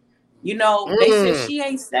me. They said Mm. she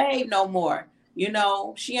ain't saved no more.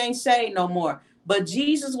 She ain't saved no more. But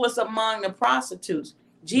Jesus was among the prostitutes.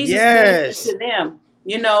 Jesus ministered Yes. to them.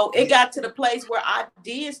 It got to the place where I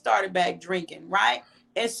did started back drinking, right?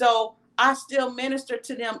 And so I still minister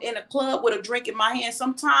to them in a club with a drink in my hand.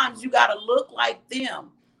 Sometimes you got to look like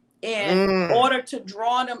them in order to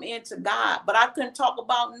draw them into God. But I couldn't talk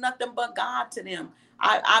about nothing but God to them.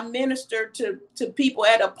 I ministered to people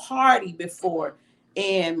at a party before,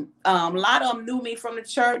 and a lot of them knew me from the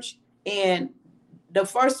church. And the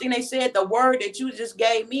first thing they said, the word that you just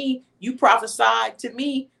gave me, you prophesied to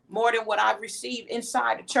me more than what I've received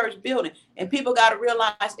inside the church building. And people got to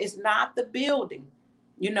realize it's not the building,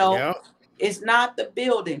 you know. Yeah. It's not the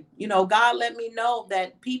building. You know, God let me know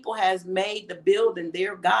that people has made the building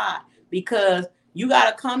their God, because you got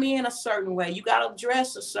to come in a certain way. You got to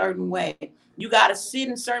dress a certain way. You got to sit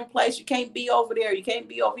in a certain place. You can't be over there. You can't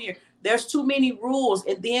be over here. There's too many rules.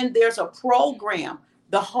 And then there's a program.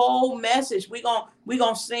 The whole message, we're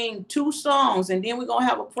gonna sing 2 songs, and then we're gonna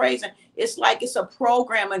have a praise. And it's like it's a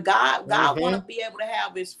program, and God want to be able to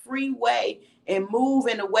have his free way and move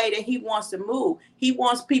in the way that he wants to move. He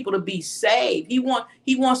wants people to be saved. He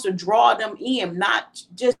wants to draw them in, not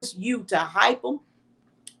just you to hype them.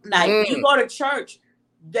 Like you go to church,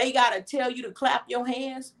 they gotta tell you to clap your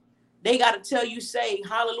hands. They gotta tell you, say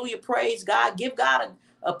hallelujah, praise God, give God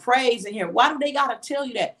a praise in here. Why do they gotta tell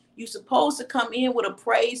you that? You're supposed to come in with a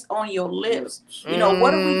praise on your lips. You know,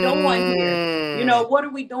 what are we doing here? You know, what are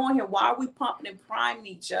we doing here? Why are we pumping and priming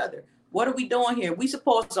each other? What are we doing here? We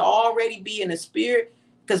supposed to already be in the spirit,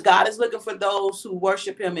 because God is looking for those who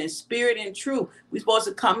worship him in spirit and truth. We're supposed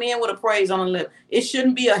to come in with a praise on the lip. It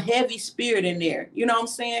shouldn't be a heavy spirit in there. You know what I'm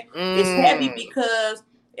saying? It's heavy because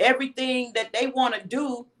everything that they want to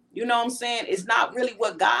do, you know what I'm saying, is not really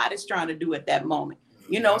what God is trying to do at that moment.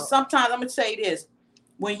 You know, sometimes I'm going to say this.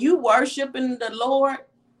 When you worshiping the Lord,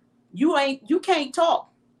 you can't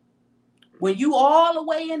talk. When you all the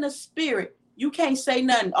way in the spirit, you can't say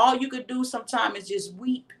nothing. All you could do sometimes is just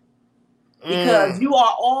weep, because you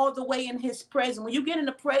are all the way in his presence. When you get in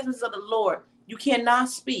the presence of the Lord, you cannot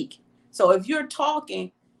speak. So if you're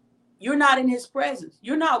talking, you're not in his presence.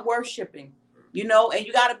 You're not worshiping, you know, and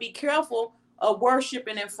you got to be careful of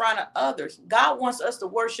worshiping in front of others. God wants us to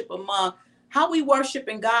worship among how we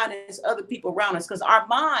worshiping God is other people around us, because our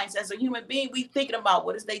minds as a human being, we thinking about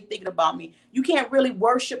what is they thinking about me. You can't really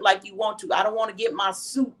worship like you want to. I don't want to get my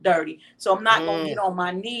suit dirty, so I'm not going to get on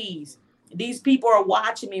my knees. These people are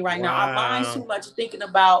watching me right now. Our minds too much thinking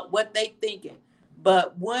about what they thinking.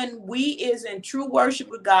 But when we is in true worship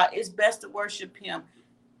with God, it's best to worship him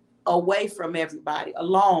away from everybody,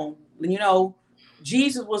 alone. You know,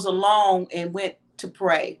 Jesus was alone and went to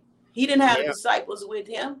pray. He didn't have the disciples with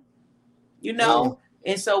him. You know,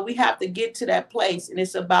 and so we have to get to that place, and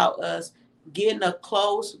it's about us getting a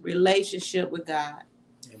close relationship with God.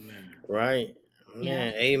 Amen. Right. Yeah.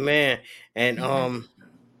 Amen. And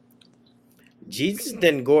Jesus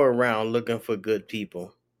didn't go around looking for good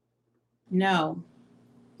people. No.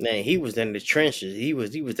 Man, he was in the trenches. He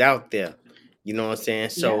was out there. You know what I'm saying?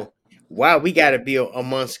 So why we gotta be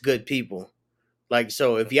amongst good people? Like,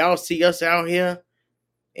 so if y'all see us out here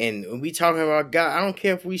and we talking about God, I don't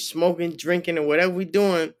care if we smoking, drinking, or whatever we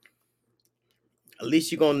doing, at least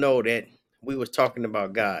you're gonna know that we was talking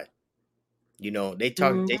about God. You know, they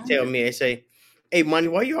tell me, they say, "Hey, Money,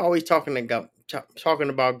 why you always talking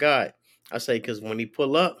about God?" I say, "Cause when he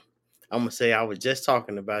pull up, I'm gonna say I was just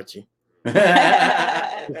talking about you."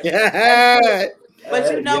 That's true. But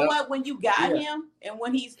you know Yep. what? When you got him and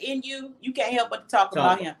when he's in you, you can't help but to talk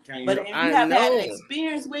about him. But if you I have had an know.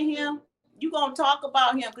 experience with him, you're going to talk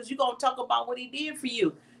about him, because you're going to talk about what he did for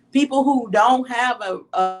you. People who don't have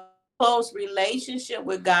a close relationship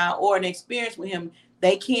with God or an experience with him,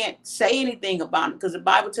 they can't say anything about him, because the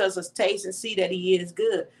Bible tells us taste and see that he is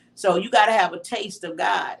good. So you got to have a taste of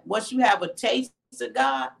God. Once you have a taste of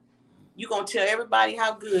God, you're going to tell everybody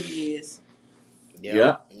how good he is.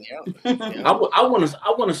 Yeah. I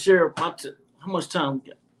want to share how much time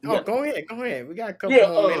we got. Go ahead. We got a couple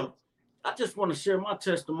more minutes. I just want to share my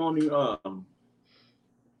testimony.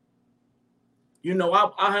 You know,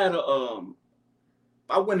 I had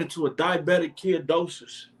I went into a diabetic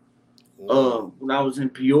ketosis when I was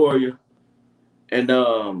in Peoria, and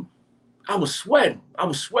I was sweating. I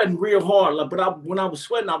was sweating real hard, but when I was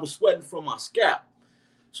sweating from my scalp.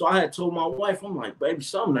 So I had told my wife, I'm like, baby,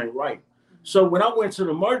 something ain't right. So when I went to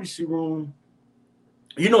the emergency room,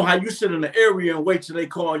 you know how you sit in the area and wait till they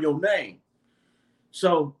call your name.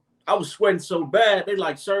 So I was sweating so bad. They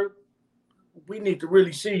like, sir, we need to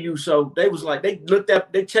really see you. So they was like,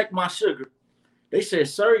 they checked my sugar. They said,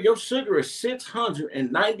 sir, your sugar is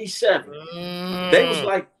 697. They was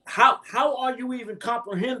like, how are you even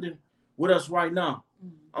comprehending with us right now?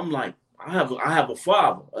 I'm like, I have a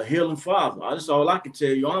father, a healing father. That's all I can tell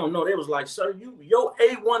you. I don't know. They was like, sir, your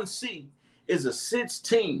A1C is a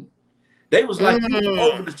 16. They was like, you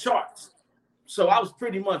over the charts. So I was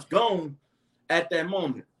pretty much gone at that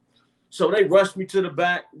moment. So they rushed me to the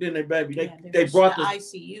back. Then they brought the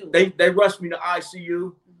ICU. They rushed me to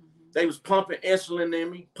ICU. They was pumping insulin in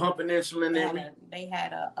me. They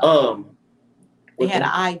had an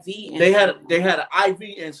IV. They had an IV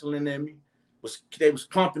insulin in me. They was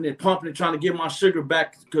pumping it, trying to get my sugar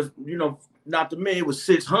back because not to me it was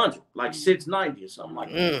 600, like 690 or something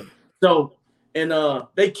like that. So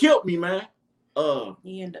they killed me, man.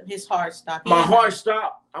 He ended up, his heart stopped. My heart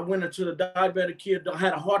stopped. I went into the diabetic kid. I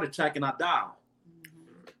had a heart attack and I died.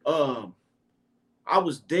 I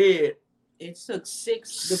was dead. It took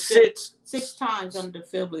six times on the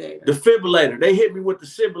defibrillator. Defibrillator. They hit me with the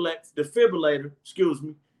defibrillator.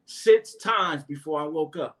 6 times before I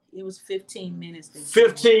woke up. It was 15 minutes.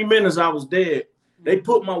 15 minutes. I was dead. They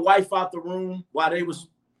put my wife out the room while they was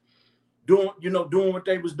doing what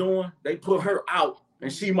they was doing. They put her out,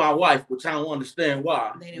 and she my wife, which I don't understand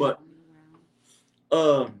why. But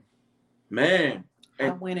man, I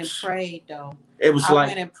went and prayed though. It was I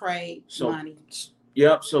went and prayed, so, money.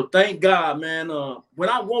 Yep. So thank God, man. When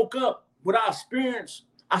I woke up, what I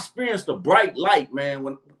experienced a bright light,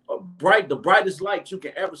 man. The brightest light you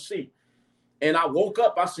can ever see. And I woke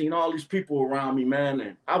up, I seen all these people around me, man,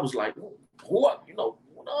 and I was like, what?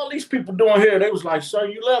 What all these people doing here? They was like, sir,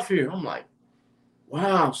 you left here. I'm like,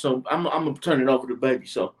 wow. So I'm gonna turn it over to baby.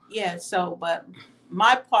 So yeah. So, but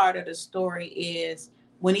my part of the story is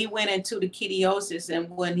when he went into the ketosis and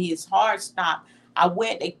when his heart stopped,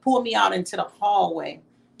 they pulled me out into the hallway.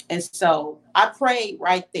 And so I prayed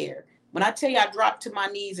right there. When I tell you I dropped to my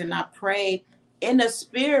knees and I prayed in the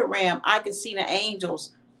spirit realm, I could see the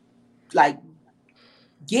angels like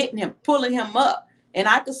getting him, pulling him up. And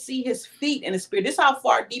I could see his feet in the spirit. This is how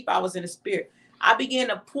far deep I was in the spirit. I began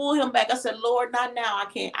to pull him back. I said, Lord, not now.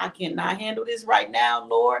 I cannot handle this right now,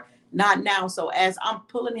 Lord, not now. So as I'm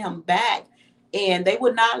pulling him back, and they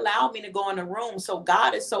would not allow me to go in the room. So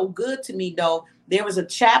God is so good to me, though. There was a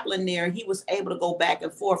chaplain there. He was able to go back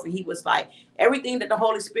and forth. And he was like, everything that the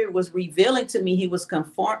Holy Spirit was revealing to me, he was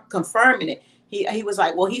confirming it. He was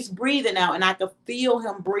like, well, he's breathing now. And I could feel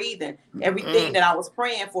him breathing everything that I was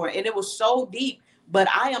praying for. And it was so deep. But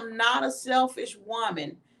I am not a selfish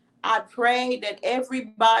woman. I prayed that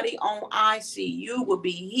everybody on ICU would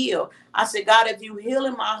be healed. I said, God, if you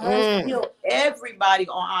healing my husband, heal everybody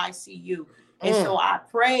on ICU. And so I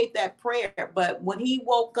prayed that prayer. But when he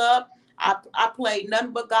woke up, I played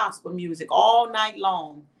nothing but gospel music all night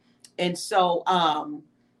long. And so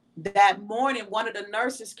that morning, one of the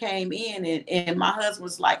nurses came in and my husband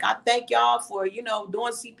was like, I thank y'all for,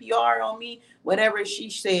 doing CPR on me, whatever she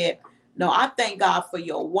said. No, I thank God for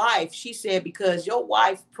your wife. She said, because your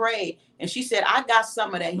wife prayed. And she said, I got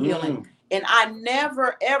some of that healing. And I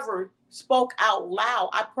never, ever spoke out loud.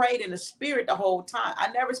 I prayed in the spirit the whole time.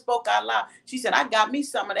 I never spoke out loud. She said, I got me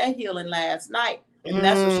some of that healing last night. And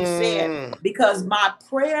that's what she said. Because my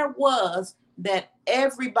prayer was that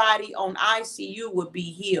everybody on ICU would be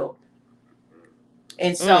healed.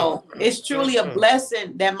 And so it's truly a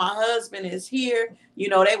blessing that my husband is here.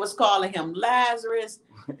 They was calling him Lazarus.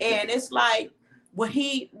 And it's like when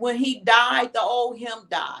he died, the old him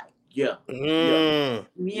died. Yeah.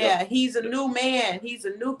 He's a new man. He's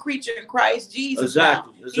a new creature in Christ Jesus.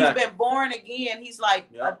 Exactly. He's been born again. He's like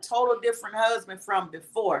a total different husband from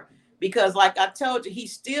before. Because like I told you, he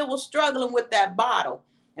still was struggling with that bottle.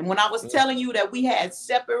 And when I was telling you that we had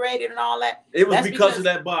separated and all that, it was because of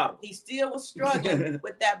that bottle. He still was struggling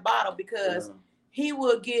with that bottle because he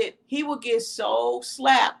would get so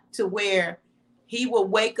slapped to where he would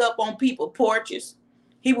wake up on people's porches.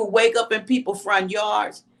 He would wake up in people's front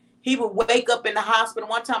yards. He would wake up in the hospital.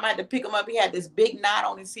 One time I had to pick him up. He had this big knot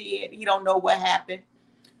on his head. He don't know what happened.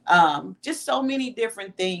 Just so many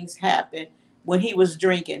different things happened when he was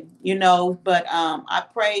drinking, But I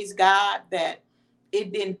praise God that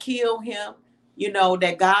it didn't kill him,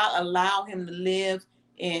 that God allowed him to live.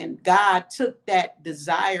 And God took that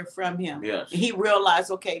desire from him. Yes. He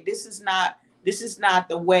realized, okay, this is not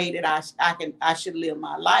the way that I should live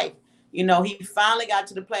my life. He finally got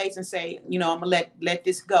to the place and say, I'm gonna let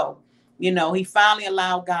this go. He finally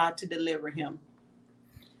allowed God to deliver him.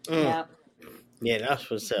 Yeah, that's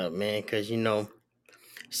what's up, man. Because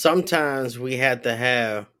sometimes we have to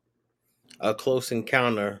have a close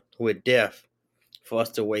encounter with death for us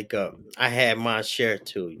to wake up. I had my share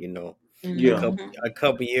too. A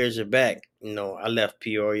couple years back, I left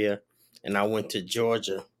Peoria and I went to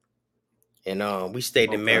Georgia. And we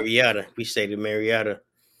stayed in Marietta.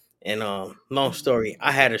 And long story,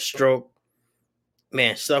 I had a stroke.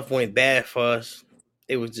 Man, stuff went bad for us.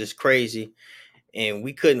 It was just crazy. and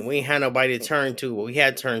we ain't had nobody to turn to, but we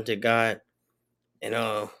had turned to God, and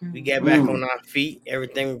we got back Mm. on our feet.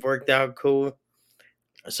 Everything worked out cool.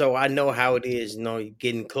 So I know how it is,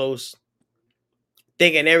 getting close,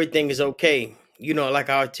 thinking everything is okay. Like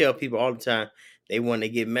I tell people all the time, they want to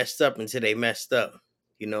get messed up until they messed up.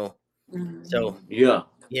 You know, so Mhm. Yeah.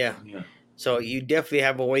 yeah. Yeah. So you definitely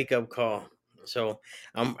have a wake up call. So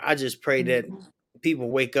I just pray that Mhm. people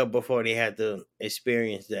wake up before they have to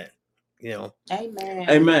experience that. You know, Amen.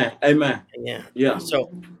 Amen. Amen. yeah. Yeah. So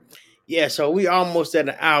Mhm. yeah, so we almost at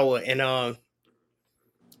an hour, and now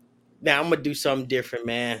I'm gonna do something different,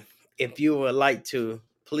 man. If you would like to,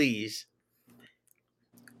 please,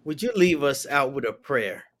 would you leave us out with a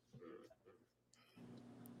prayer?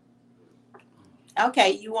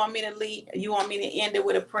 Okay, you want me to lead? You want me to end it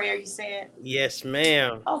with a prayer? You said. Yes,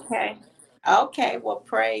 ma'am. Okay. Okay. Well,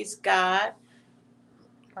 praise God.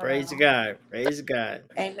 Hold Praise on. God. Praise God.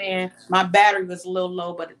 Amen. My battery was a little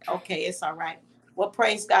low, but okay, it's all right. Well,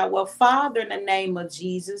 praise God. Well, Father, in the name of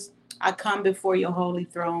Jesus, I come before your holy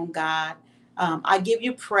throne, God. I give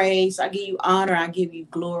you praise. I give you honor. I give you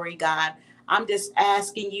glory, God. I'm just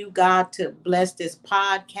asking you, God, to bless this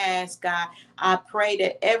podcast, God. I pray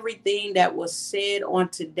that everything that was said on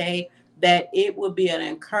today, that it will be an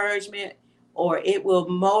encouragement or it will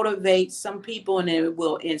motivate some people and it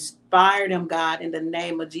will inspire them, God, in the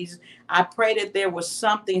name of Jesus. I pray that there was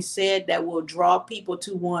something said that will draw people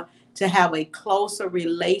to want to have a closer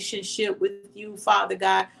relationship with you, Father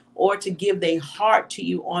God, or to give their heart to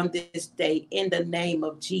you on this day in the name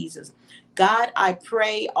of Jesus. God, I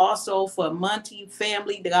pray also for Monty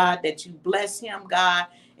family, God, that you bless him, God,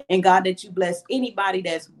 and God, that you bless anybody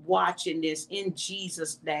that's watching this in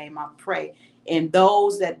Jesus' name. I pray. And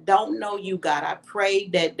those that don't know you, God, I pray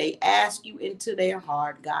that they ask you into their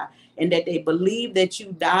heart, God, and that they believe that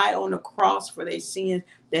you died on the cross for their sins,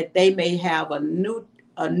 that they may have a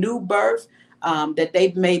new birth, that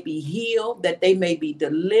they may be healed, that they may be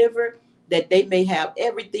delivered, that they may have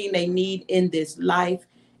everything they need in this life.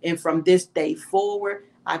 And from this day forward,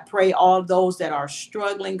 I pray all those that are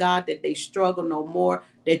struggling, God, that they struggle no more,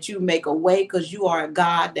 that you make a way because you are a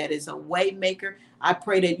God that is a way maker. I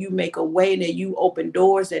pray that you make a way and that you open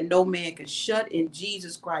doors that no man can shut in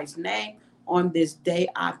Jesus Christ's name. On this day,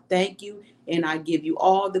 I thank you and I give you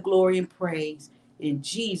all the glory and praise. In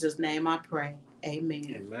Jesus' name I pray.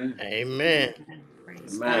 Amen. Amen. Amen. Amen.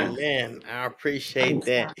 Praise Amen. God. Amen. I appreciate Praise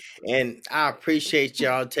that. God. And I appreciate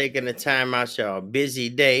y'all taking the time out y'all busy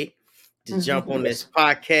day to jump on this Yes.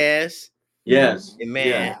 podcast. Yes. Amen.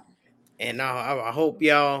 Yes. Yeah. And I hope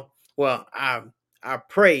y'all, well, I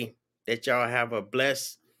pray that y'all have a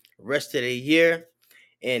blessed rest of the year.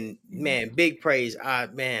 And man, big praise. I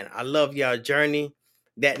love y'all journey.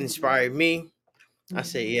 That inspired me. I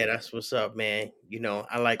say, yeah, that's what's up, man.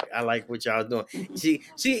 I like what y'all doing. See,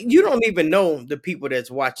 you don't even know the people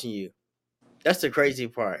that's watching you. That's the crazy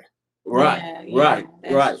part. Right. Yeah, yeah, Right.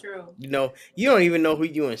 that's Right. true. You don't even know who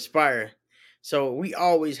you inspire. So we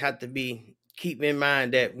always have to keep in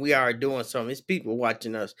mind that we are doing something. It's people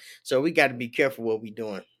watching us. So we got to be careful what we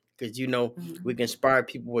doing. Because we can Mhm. inspire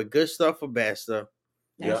people with good stuff or bad stuff.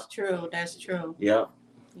 Yeah. That's true. That's true. Yeah.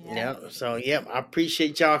 Yeah. Yeah. So I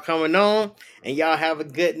appreciate y'all coming on, and y'all have a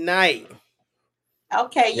good night.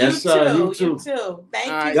 Okay, you Yes, sir. You too. You too. too. All Thank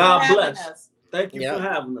you right. for God having bless. us. Thank you for Yep.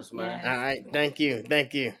 having us, man. All Yes. right. Thank you.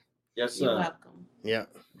 Thank you. Yes, You're sir. welcome.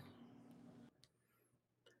 Yep.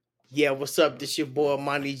 Yeah, what's up? This your boy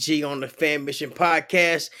Monty G on the Fammission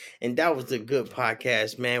podcast, and that was a good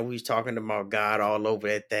podcast, man. We was talking about God all over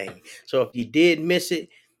that thing. So if you did miss it,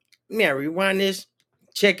 man, rewind this,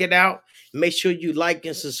 check it out. Make sure you like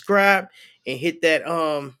and subscribe, and hit that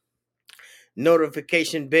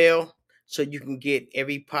notification bell so you can get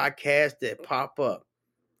every podcast that pop up.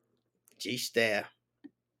 G staff.